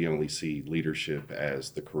where we only see leadership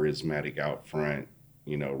as the charismatic out front,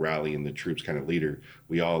 rallying the troops kind of leader.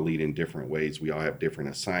 We all lead in different ways. We all have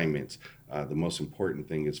different assignments. The most important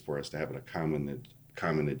thing is for us to have a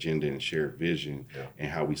common agenda and shared vision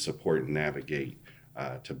and how we support and navigate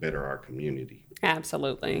to better our community.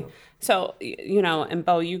 Absolutely. Yeah. So, and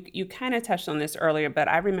Bo, you kind of touched on this earlier, but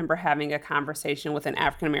I remember having a conversation with an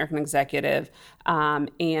African-American executive,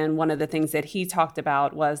 and one of the things that he talked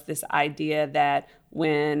about was this idea that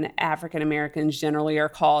when African-Americans generally are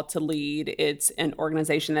called to lead, it's an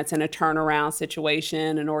organization that's in a turnaround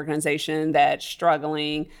situation, an organization that's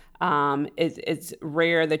struggling. It's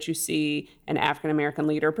rare that you see an African-American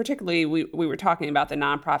leader, particularly we were talking about the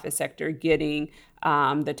nonprofit sector getting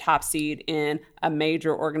the top seed in a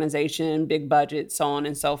major organization, big budget, so on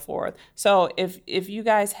and so forth. So if you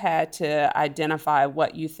guys had to identify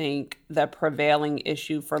what you think the prevailing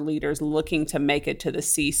issue for leaders looking to make it to the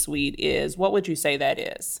C-suite is, what would you say that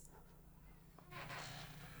is?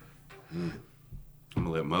 I'm going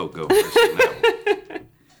to let Mo go first on that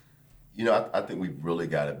one. I think we've really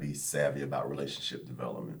got to be savvy about relationship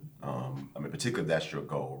development. Particularly if that's your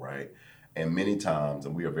goal, right? And many times,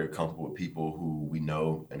 and we are very comfortable with people who we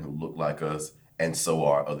know and who look like us, and so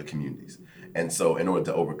are other communities. And so in order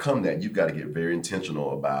to overcome that, you've got to get very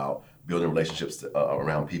intentional about building relationships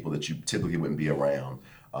around people that you typically wouldn't be around,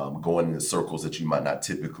 going into circles that you might not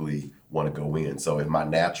typically want to go in. So if my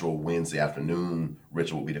natural Wednesday afternoon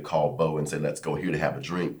ritual would be to call Bo and say, let's go here to have a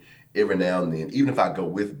drink, every now and then, even if I go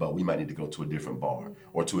with Bo, we might need to go to a different bar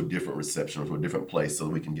or to a different reception or to a different place so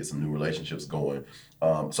that we can get some new relationships going.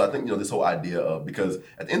 So I think, this whole idea of, because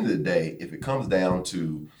at the end of the day, if it comes down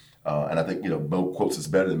to, and I think, Bo quotes this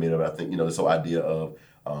better than me, but I think, this whole idea of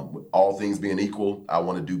All things being equal, I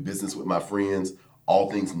want to do business with my friends. All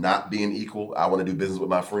things not being equal, I want to do business with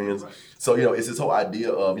my friends. Right. So, it's this whole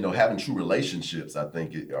idea of, having true relationships, I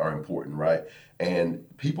think are important, right? And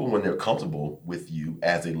people, when they're comfortable with you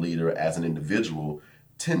as a leader, as an individual,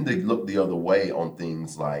 tend to look the other way on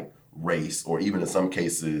things like race, or even in some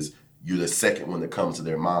cases, you're the second one that comes to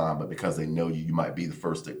their mind, but because they know you might be the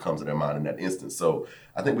first that comes to their mind in that instance. So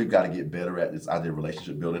I think we've got to get better at this idea of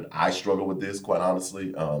relationship building. I struggle with this, quite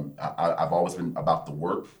honestly. I've always been about the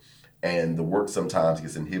work, and the work sometimes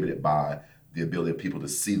gets inhibited by the ability of people to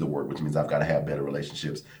see the work, which means I've got to have better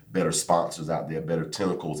relationships, better sponsors out there, better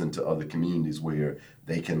tentacles into other communities where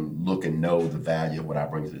they can look and know the value of what I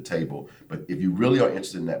bring to the table. But if you really are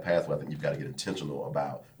interested in that pathway, I think you've got to get intentional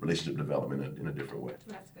about relationship development in a different way.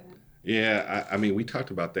 That's good. Yeah, I mean, we talked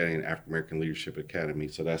about that in African American Leadership Academy,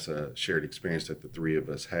 so that's a shared experience that the three of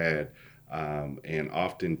us had. And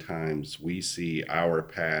oftentimes we see our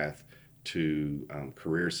path to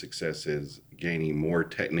career success as gaining more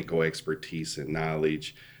technical expertise and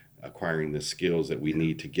knowledge, acquiring the skills that we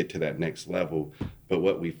need to get to that next level. But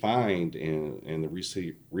what we find, and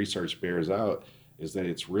the research bears out, is that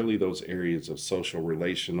it's really those areas of social,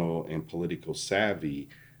 relational, and political savvy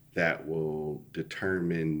that will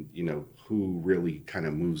determine, who really kind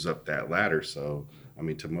of moves up that ladder. So, I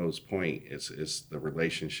mean, to Mo's point, it's the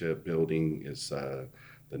relationship building, it's the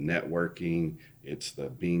networking, it's the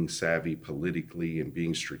being savvy politically and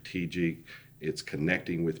being strategic, it's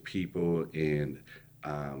connecting with people and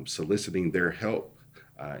soliciting their help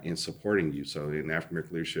in supporting you. So in African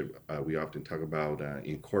American leadership, we often talk about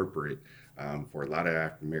in corporate, for a lot of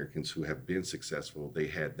African Americans who have been successful, they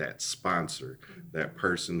had that sponsor, that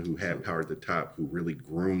person who had power at the top, who really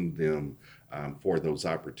groomed them for those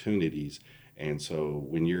opportunities. And so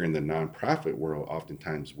when you're in the nonprofit world,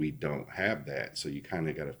 oftentimes we don't have that. So you kind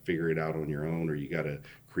of got to figure it out on your own, or you got to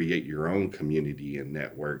create your own community and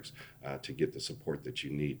networks to get the support that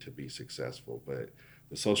you need to be successful. But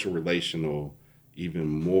the social relational, even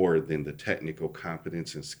more than the technical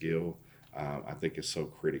competence and skill, I think is so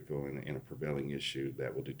critical in a prevailing issue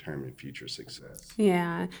that will determine future success.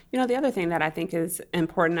 Yeah. The other thing that I think is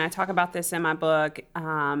important, I talk about this in my book,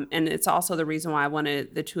 and it's also the reason why I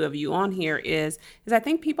wanted the two of you on here, is I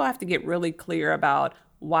think people have to get really clear about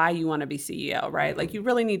why you want to be CEO, right? Like, you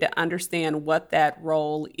really need to understand what that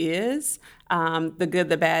role is, the good,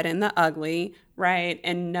 the bad, and the ugly, right?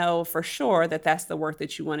 And know for sure that that's the work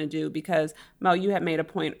that you want to do. Because, Mo, you had made a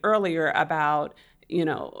point earlier about,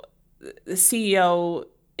 the CEO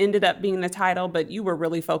ended up being the title, but you were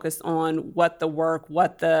really focused on what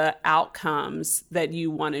the outcomes that you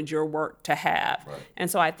wanted your work to have. Right. And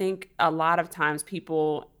so I think a lot of times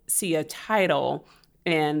people see a title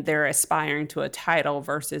and they're aspiring to a title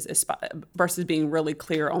versus being really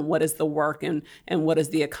clear on what is the work and what is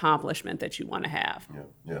the accomplishment that you want to have.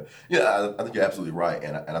 Yeah. I think you're absolutely right.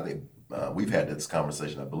 And I think we've had this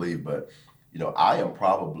conversation, I believe, but, I am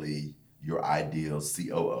probably your ideal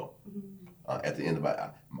COO. At the end of it,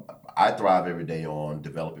 I thrive every day on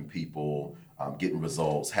developing people, getting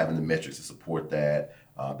results, having the metrics to support that,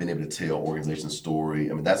 being able to tell organization's story.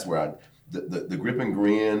 I mean, that's where the grip and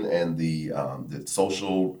grin and the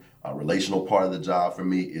social, relational part of the job for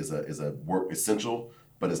me is a work essential,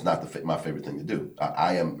 but it's not my favorite thing to do.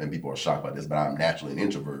 I am, and people are shocked by this, but I'm naturally an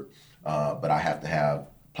introvert, but I have to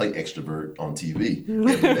play extrovert on TV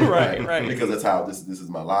every day, right? Because that's how this is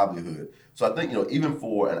my livelihood. So I think, even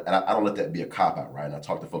and I don't let that be a cop-out, right? And I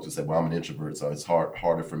talk to folks who say, well, I'm an introvert, so it's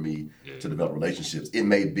harder for me to develop relationships. It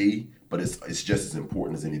may be, but it's just as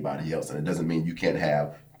important as anybody else. And it doesn't mean you can't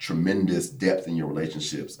have tremendous depth in your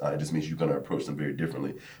relationships. It just means you're going to approach them very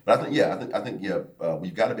differently. But I think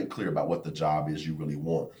we've got to be clear about what the job is you really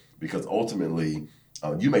want, because ultimately,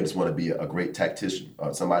 you may just want to be a great tactician,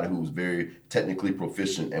 somebody who's very technically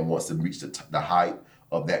proficient and wants to reach the height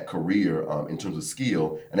of that career in terms of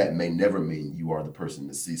skill, and that may never mean you are the person in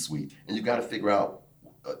the C-suite. And you've got to figure out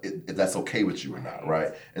if that's okay with you or not,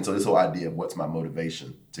 right? And so this whole idea of what's my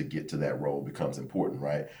motivation to get to that role becomes important,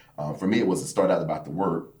 right? For me, it was to start out about the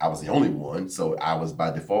work. I was the only one, so I was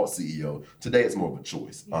by default CEO. Today, it's more of a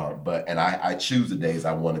choice. And I choose the days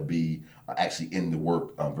I want to be actually in the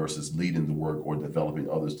work versus leading the work or developing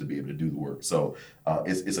others to be able to do the work. So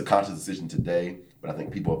it's a conscious decision today, but I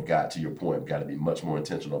think people have got, to your point, have got to be much more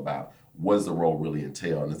intentional about what does the role really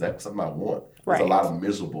entail, and is that something I want? Right. There's a lot of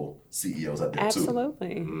miserable CEOs out there too.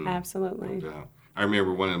 Absolutely. No doubt. I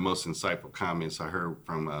remember one of the most insightful comments I heard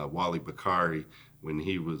from Wally Bakari when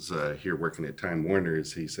he was here working at Time Warner,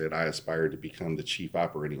 he said, I aspire to become the chief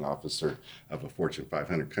operating officer of a Fortune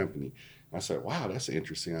 500 company. I said, wow, that's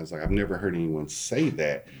interesting. I was like, I've never heard anyone say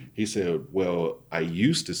that. He said, well, I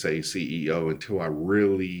used to say CEO until I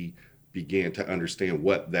really began to understand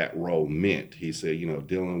what that role meant. He said,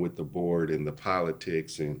 dealing with the board and the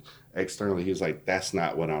politics and externally, he was like, that's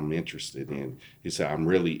not what I'm interested in. He said, I'm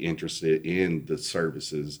really interested in the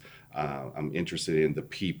services. I'm interested in the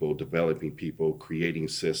people, developing people, creating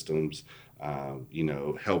systems,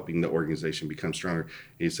 helping the organization become stronger.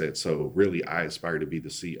 He said, so really, I aspire to be the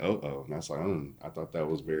COO. And I was like, I thought that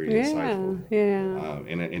was very insightful. Yeah.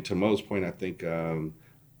 And to Mo's point, I think, I'm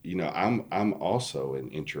also an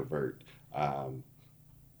introvert.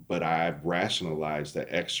 But I've rationalized that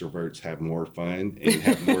extroverts have more fun and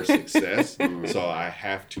have more success. So I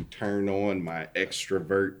have to turn on my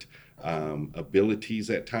extrovert abilities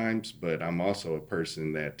at times, but I'm also a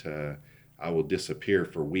person that I will disappear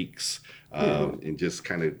for weeks and just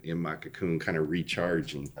kind of in my cocoon, kind of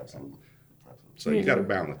recharging. Absolutely. So you got to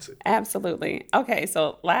balance it. Absolutely. Okay,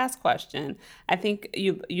 so last question. I think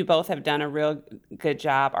you both have done a real good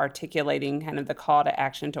job articulating kind of the call to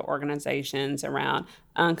action to organizations around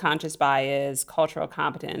unconscious bias, cultural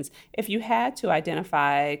competence. If you had to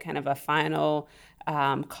identify kind of a final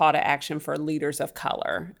call to action for leaders of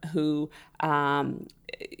color who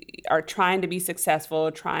are trying to be successful,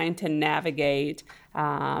 trying to navigate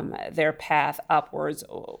their path upwards,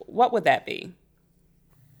 what would that be?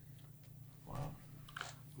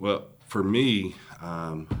 Well, for me,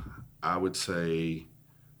 I would say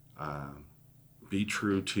be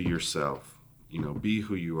true to yourself. Be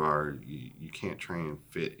who you are. You can't try and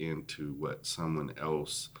fit into what someone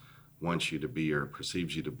else wants you to be or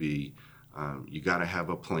perceives you to be. You got to have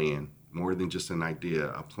a plan, more than just an idea,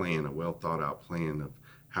 a plan, a well thought out plan of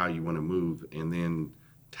how you want to move, and then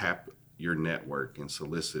tap your network and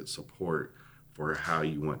solicit support for how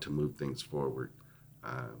you want to move things forward.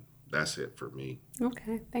 That's it for me.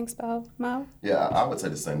 Okay. Thanks, Bo. Mo? Yeah, I would say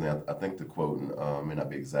the same thing. I think the quote may not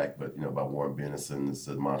be exact, but, by Warren Benison, it's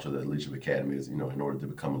the mantra that Leadership Academy is, in order to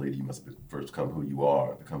become a leader, you must first become who you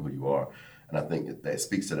are. And I think that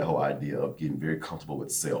speaks to the whole idea of getting very comfortable with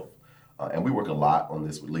self. And we work a lot on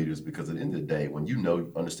this with leaders because at the end of the day, when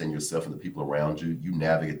understand yourself and the people around you, you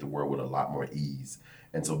navigate the world with a lot more ease.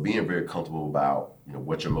 And so being very comfortable about,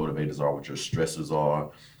 what your motivators are, what your stressors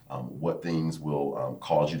are, what things will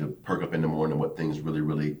cause you to perk up in the morning, what things really,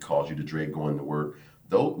 really cause you to dread going to work.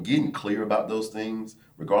 Though getting clear about those things,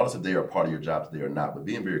 regardless if they are part of your job today or not, but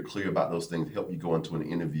being very clear about those things help you go into an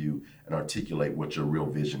interview and articulate what your real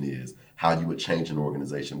vision is, how you would change an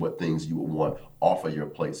organization, what things you would want off of your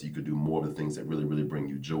plate so you could do more of the things that really, really bring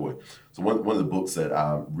you joy. So one of the books that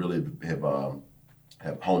I really have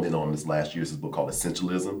honed in on this last year is this book called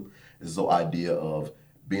Essentialism. It's this whole idea of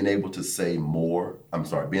being able to say no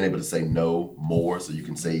more so you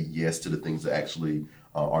can say yes to the things that actually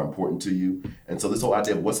are important to you. And so this whole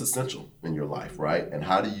idea of what's essential in your life, right? And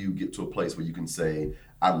how do you get to a place where you can say,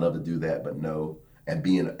 I'd love to do that, but no, and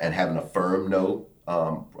having a firm no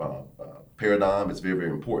paradigm is very, very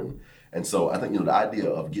important. And so I think, the idea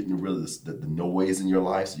of getting rid of the noise in your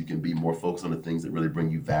life so you can be more focused on the things that really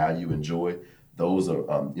bring you value and joy, those are,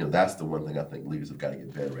 that's the one thing I think leaders have got to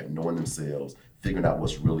get better at, knowing themselves, figuring out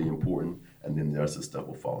what's really important, and then the rest of the stuff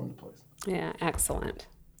will fall into place. Yeah, excellent.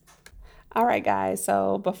 All right, guys.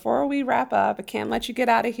 So before we wrap up, I can't let you get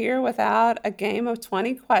out of here without a game of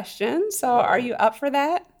 20 questions. So are you up for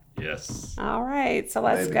that? Yes. All right. So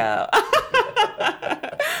let's go.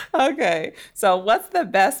 Okay. So what's the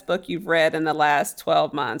best book you've read in the last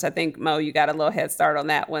 12 months? I think, Mo, you got a little head start on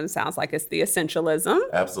that one. Sounds like it's The Essentialism.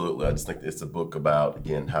 Absolutely. I just think it's a book about,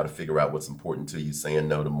 again, how to figure out what's important to you, saying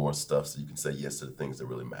no to more stuff so you can say yes to the things that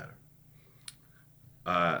really matter.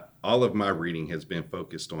 All of my reading has been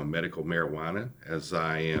focused on medical marijuana, as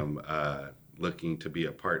I am looking to be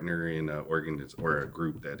a partner in a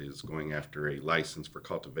group that is going after a license for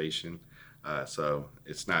cultivation. So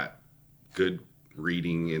it's not good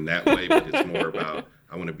reading in that way, but it's more about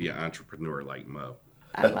I want to be an entrepreneur like Mo.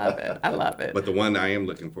 I love it. But the one I am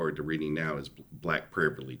looking forward to reading now is Black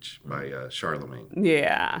Privilege by Charlemagne.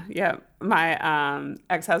 Yeah. My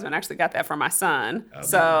ex-husband actually got that for my son. Okay.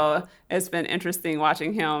 So it's been interesting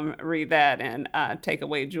watching him read that and take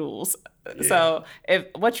away jewels. Yeah. So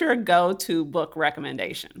what's your go-to book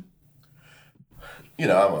recommendation? I'm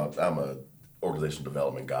a organizational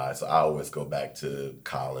development guy, so I always go back to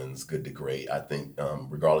Collins, Good to Great. I think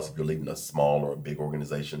regardless if you're leading a small or a big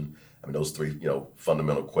organization, I mean, those three,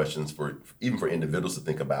 fundamental questions even for individuals to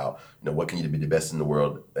think about, what can you be the best in the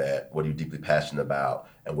world at, what are you deeply passionate about,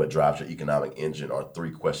 and what drives your economic engine are three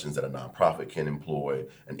questions that a nonprofit can employ,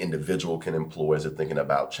 an individual can employ as they're thinking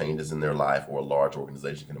about changes in their life, or a large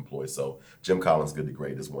organization can employ. So Jim Collins' Good to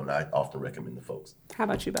Great is one I often recommend to folks. How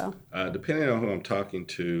about you, Bo? Depending on who I'm talking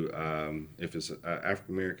to, if it's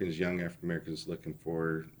African Americans, young African Americans looking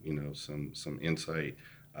for, some insight,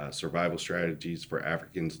 Survival Strategies for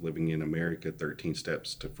Africans Living in America, 13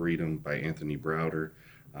 Steps to Freedom by Anthony Browder.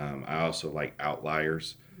 I also like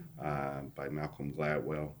Outliers by Malcolm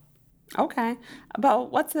Gladwell. Okay. Bo,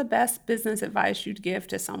 what's the best business advice you'd give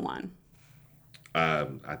to someone?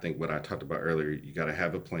 I think what I talked about earlier, you got to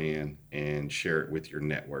have a plan and share it with your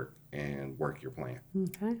network and work your plan.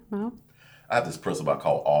 Okay, well. I have this principle I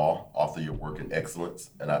call awe, author your work in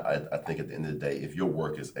excellence. And I think at the end of the day, if your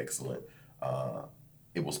work is excellent,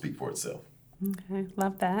 it will speak for itself. Okay,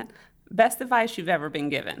 love that. Best advice you've ever been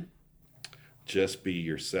given? Just be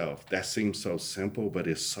yourself. That seems so simple, but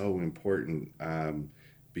it's so important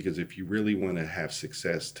because if you really want to have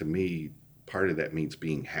success, to me, part of that means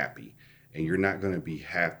being happy. And you're not going to be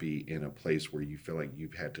happy in a place where you feel like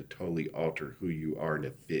you've had to totally alter who you are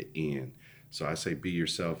to fit in. So I say be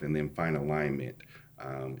yourself and then find alignment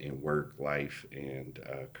in work, life, and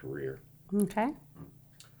career. Okay.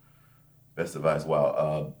 Best advice.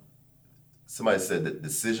 Well, somebody said that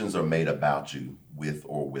decisions are made about you, with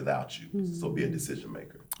or without you. Mm-hmm. So be a decision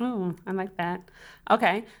maker. Oh, I like that.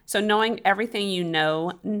 Okay. So knowing everything you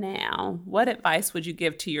know now, what advice would you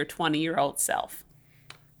give to your 20-year-old self?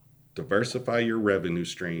 Diversify your revenue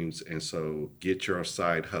streams, and so get your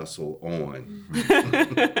side hustle on.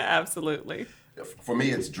 Absolutely. For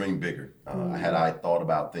me, it's dream bigger. I thought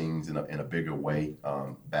about things in a bigger way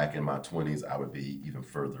back in my 20s, I would be even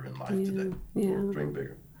further in life today. Yeah. Dream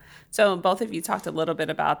bigger. So both of you talked a little bit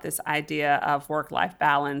about this idea of work-life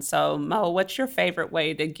balance. So Mo, what's your favorite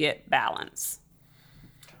way to get balance?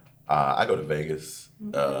 I go to Vegas.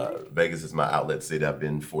 Vegas is my outlet city. I've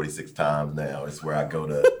been 46 times now. It's where I go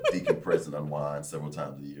to decompress and unwind several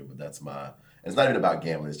times a year. But it's not even about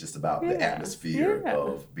gambling. It's just about the atmosphere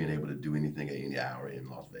of being able to do anything at any hour in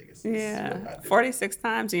Las Vegas. Yeah, 46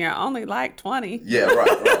 times and you're only like 20. Yeah,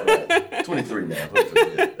 right. 23 now.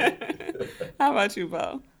 How about you,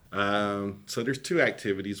 Bo? So there's two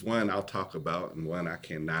activities. One I'll talk about and one I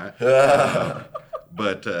cannot.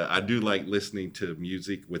 But I do like listening to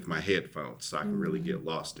music with my headphones, so I can really get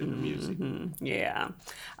lost in the music. Mm-hmm. Yeah.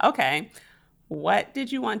 Okay. What did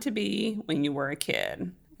you want to be when you were a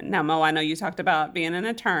kid? Now, Mo, I know you talked about being an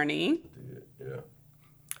attorney. Yeah.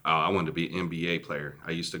 I wanted to be an NBA player.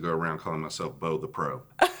 I used to go around calling myself Bo the Pro.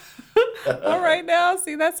 All right, now,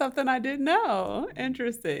 see, that's something I didn't know.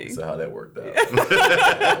 Interesting. So how that worked out.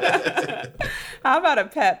 How about a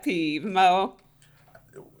pet peeve, Mo?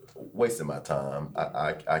 Wasting my time.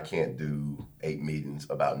 I can't do 8 meetings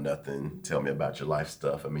about nothing. Tell me about your life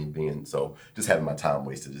stuff. I mean, just having my time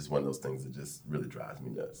wasted is one of those things that just really drives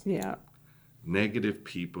me nuts. Yeah. Negative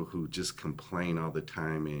people who just complain all the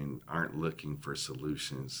time and aren't looking for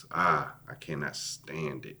solutions. I cannot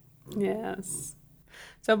stand it. Yes.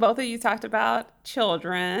 So both of you talked about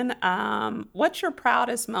children. What's your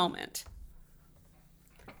proudest moment?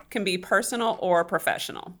 Can be personal or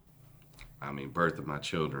professional. I mean, birth of my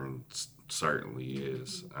children certainly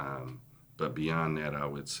is. But beyond that, I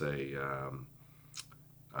would say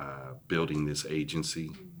building this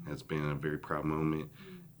agency has been a very proud moment.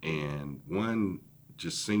 And one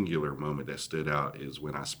just singular moment that stood out is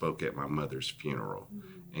when I spoke at my mother's funeral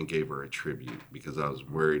and gave her a tribute because I was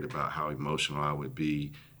worried about how emotional I would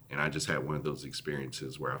be. And I just had one of those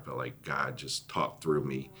experiences where I felt like God just talked through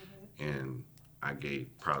me. And I gave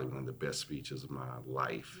probably one of the best speeches of my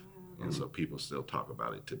life. And so people still talk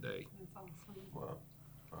about it today. That's awesome.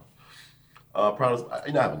 Wow. Proudest, I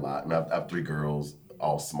have a lot. I have 3 girls,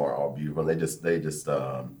 all smart, all beautiful. They just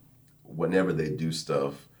whenever they do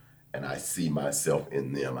stuff and I see myself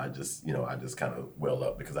in them, I just kind of well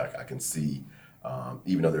up because I can see,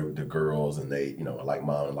 even though they're girls and they, are like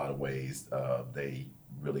mom in a lot of ways, they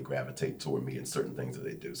really gravitate toward me in certain things that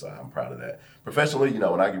they do. So I'm proud of that. Professionally,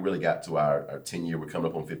 when I really got to our 10-year, we're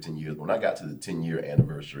coming up on 15 years. When I got to the 10-year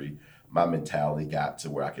anniversary, my mentality got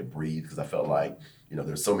to where I could breathe because I felt like,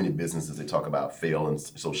 there's so many businesses they talk about fail in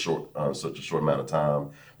such a short amount of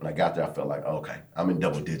time. When I got there, I felt like, okay, I'm in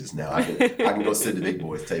double digits now. I can go sit at the big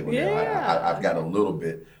boys table now. I've got a little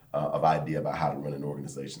bit of idea about how to run an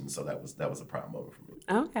organization. So that was a proud moment for me.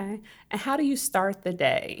 Okay. And how do you start the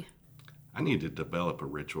day? I need to develop a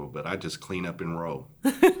ritual, but I just clean up and roll.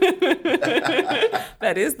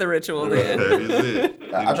 That is the ritual then. That is it.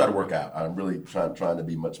 I try to work out. I'm really trying to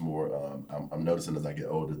be much more. I'm noticing as I get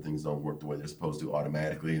older, things don't work the way they're supposed to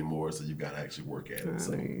automatically anymore. So you've got to actually work at it.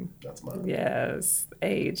 So that's my Yes,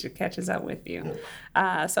 age catches up with you.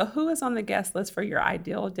 Yeah. So who is on the guest list for your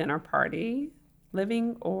ideal dinner party,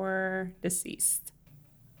 living or deceased?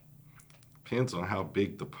 Depends on how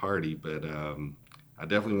big the party, but I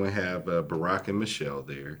definitely want to have Barack and Michelle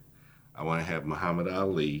there. I want to have Muhammad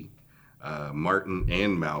Ali, Martin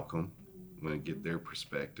and Malcolm. I want to get their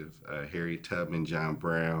perspective. Harriet Tubman, John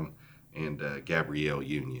Brown, and Gabrielle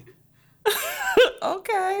Union.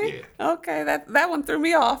 Okay. Yeah. Okay. That one threw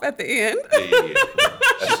me off at the end. Yeah.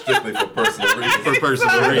 That's strictly for personal reasons. For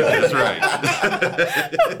personal reasons, that's right.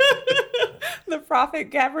 The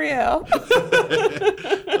prophet Gabrielle.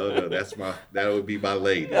 Oh no, that would be my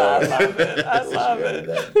lady. I love it. I love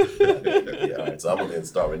it. Yeah, all right. So I'm gonna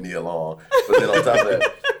start with Nia Long, but then on top of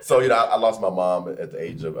that, so I lost my mom at the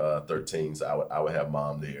age of 13, so I would have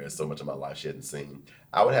mom there. So much of my life she hadn't seen.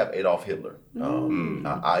 I would have Adolf Hitler.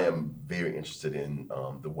 I am very interested in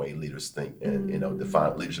the way leaders think, and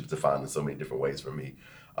leadership defined in so many different ways for me.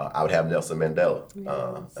 I would have Nelson Mandela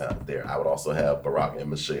there. I would also have Barack and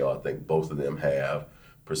Michelle. I think both of them have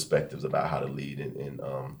perspectives about how to lead in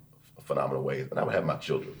phenomenal ways. And I would have my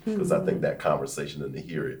children, because I think that conversation and to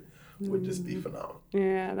hear it would just be phenomenal.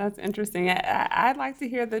 Yeah, that's interesting. I'd like to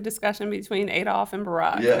hear the discussion between Adolf and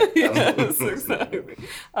Barack. Yeah. Yes, exactly.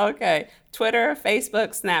 Okay. Twitter,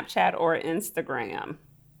 Facebook, Snapchat, or Instagram?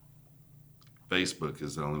 Facebook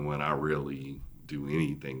is the only one I really do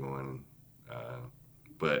anything on.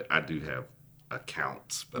 But I do have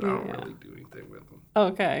accounts, but I don't really do anything with them.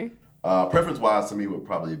 Okay. Preference-wise, to me, would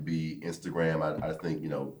probably be Instagram. I think,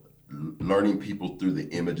 learning people through the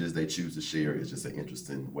images they choose to share is just an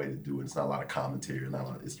interesting way to do it. It's not a lot of commentary.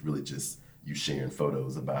 It's really just you sharing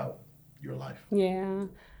photos about your life. Yeah.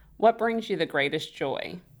 What brings you the greatest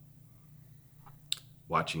joy?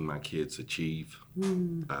 Watching my kids achieve,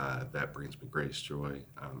 that brings me greatest joy.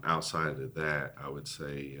 Outside of that, I would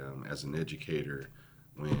say as an educator,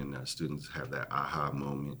 when students have that aha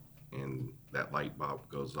moment and that light bulb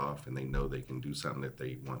goes off and they know they can do something that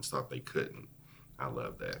they once thought they couldn't. I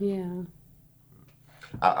love that. Yeah.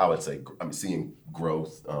 I would say, seeing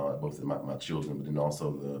growth, both in my children, but then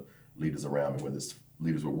also the leaders around me, whether it's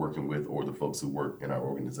leaders we're working with or the folks who work in our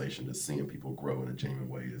organization, just seeing people grow in a genuine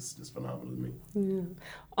way is just phenomenal to me. Yeah.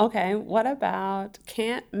 Okay, what about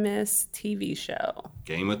can't miss TV show?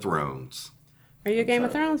 Game of Thrones. Are you a Game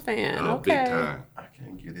of Thrones fan? Oh, okay. Big time. I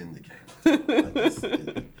can't get in the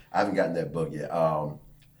game. I haven't gotten that bug yet.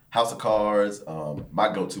 House of Cards.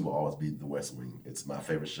 My go-to will always be The West Wing. It's my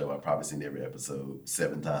favorite show. I've probably seen every episode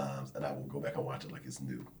 7 times, and I will go back and watch it like it's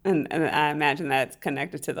new. And I imagine that's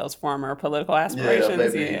connected to those former political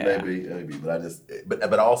aspirations. Maybe.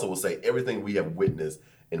 But I also will say everything we have witnessed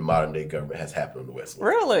in modern day government has happened on The West Wing.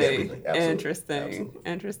 Really? Everything. Absolutely. Interesting.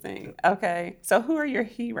 Interesting. Okay. So who are your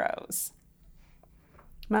heroes?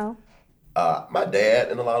 Mo? My dad,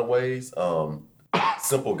 in a lot of ways.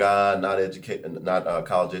 Simple guy, not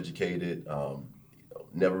college educated,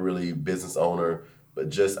 never really business owner, but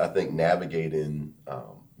just I think navigating,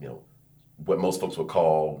 what most folks would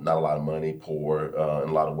call not a lot of money, poor in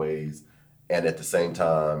a lot of ways, and at the same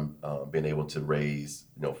time being able to raise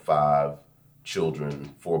 5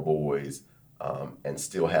 children, 4 boys, and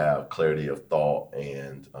still have clarity of thought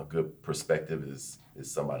and a good perspective is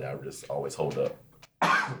somebody I just always hold up.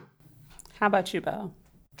 How about you, Bo?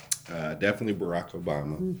 Definitely Barack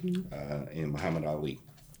Obama and Muhammad Ali.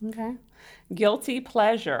 Okay. Guilty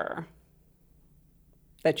pleasure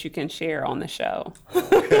that you can share on the show.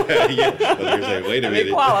 Wait a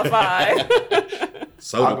minute. Qualify.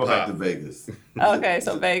 Soda I'll go pop. back to Vegas. Okay,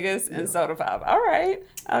 so Vegas and soda pop. All right.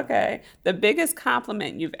 Okay. The biggest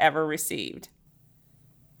compliment you've ever received?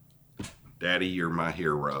 Daddy, you're my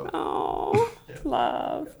hero. Oh,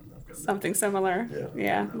 love. Something similar?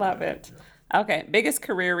 Yeah, love it. Okay, biggest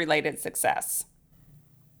career-related success?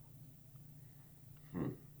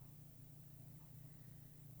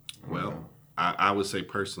 Well, I would say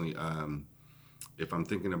personally, if I'm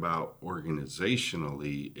thinking about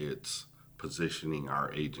organizationally, it's positioning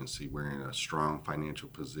our agency. We're in a strong financial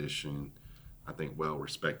position, I think well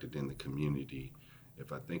respected in the community.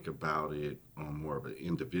 If I think about it on more of an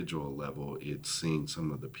individual level, it's seeing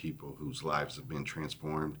some of the people whose lives have been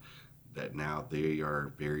transformed, that now they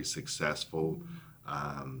are very successful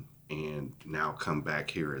and now come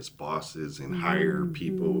back here as bosses and hire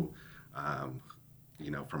people,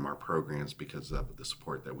 from our programs because of the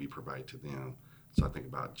support that we provide to them. So I think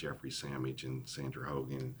about Jeffrey Samage and Sandra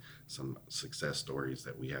Hogan, some success stories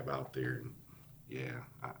that we have out there. And, yeah,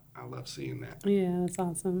 I love seeing that. Yeah, that's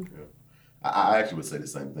awesome. Yeah. I actually would say the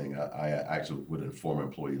same thing. I actually with a former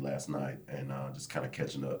employee last night and just kind of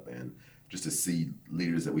catching up and just to see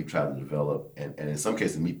leaders that we've tried to develop and in some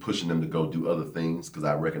cases me pushing them to go do other things because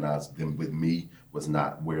I recognized them with me was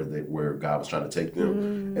not where God was trying to take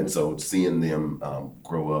them. And so seeing them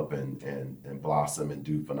grow up and blossom and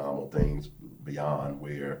do phenomenal things beyond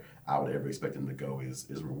where I would ever expect them to go is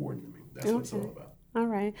rewarding to me. That's what it's all about. All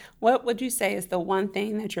right. What would you say is the one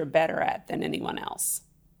thing that you're better at than anyone else?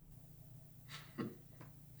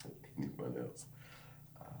 Anyone else?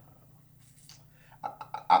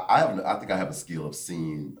 I think I have a skill of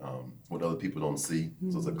seeing what other people don't see.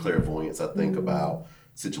 So it's a clairvoyance. I think about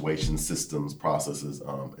situations, systems, processes,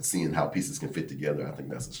 and seeing how pieces can fit together. I think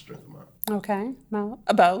that's a strength of mine. Okay. Mo?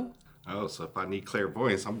 Bo? Oh, so if I need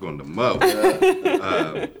clairvoyance, I'm going to Mo.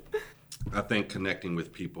 I think connecting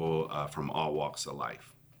with people from all walks of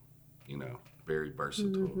life, very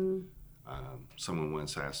versatile. Someone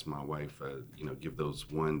once asked my wife, give those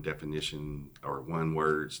one definition or one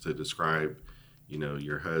words to describe,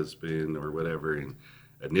 your husband or whatever. And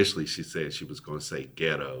initially she said she was going to say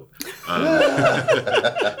ghetto.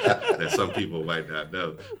 That some people might not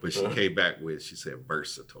know. But she came back she said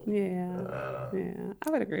versatile. Yeah. I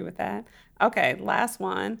would agree with that. Okay, last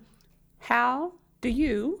one. How do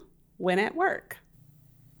you win at work?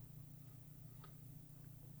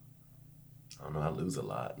 I don't know. I lose a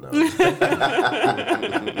lot. No.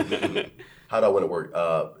 How do I win at work?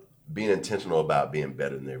 Being intentional about being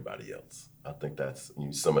better than everybody else. I think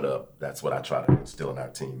you sum it up. That's what I try to instill in our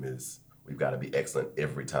team is we've got to be excellent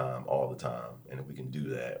every time, all the time. And if we can do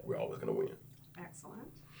that, we're always going to win.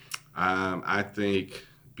 Excellent. I think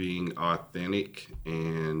being authentic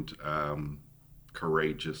and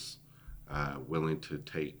courageous, willing to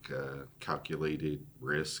take calculated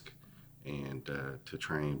risk, and to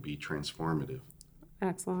try and be transformative.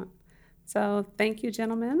 Excellent. So thank you,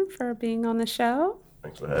 gentlemen, for being on the show.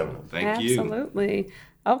 Thanks for having us. Thank you. Absolutely.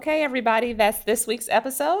 Okay, everybody, that's this week's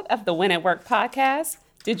episode of the Win at Work podcast.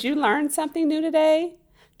 Did you learn something new today?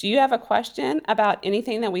 Do you have a question about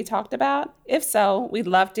anything that we talked about? If so, we'd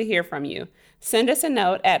love to hear from you. Send us a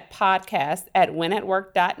note at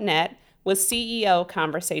podcast@winatwork.net with CEO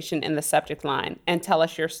conversation in the subject line and tell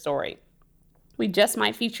us your story. We just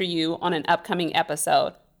might feature you on an upcoming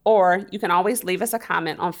episode, or you can always leave us a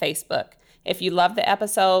comment on Facebook. If you love the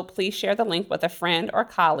episode, please share the link with a friend or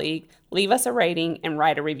colleague, leave us a rating, and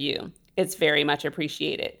write a review. It's very much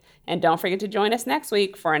appreciated. And don't forget to join us next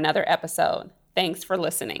week for another episode. Thanks for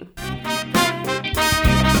listening.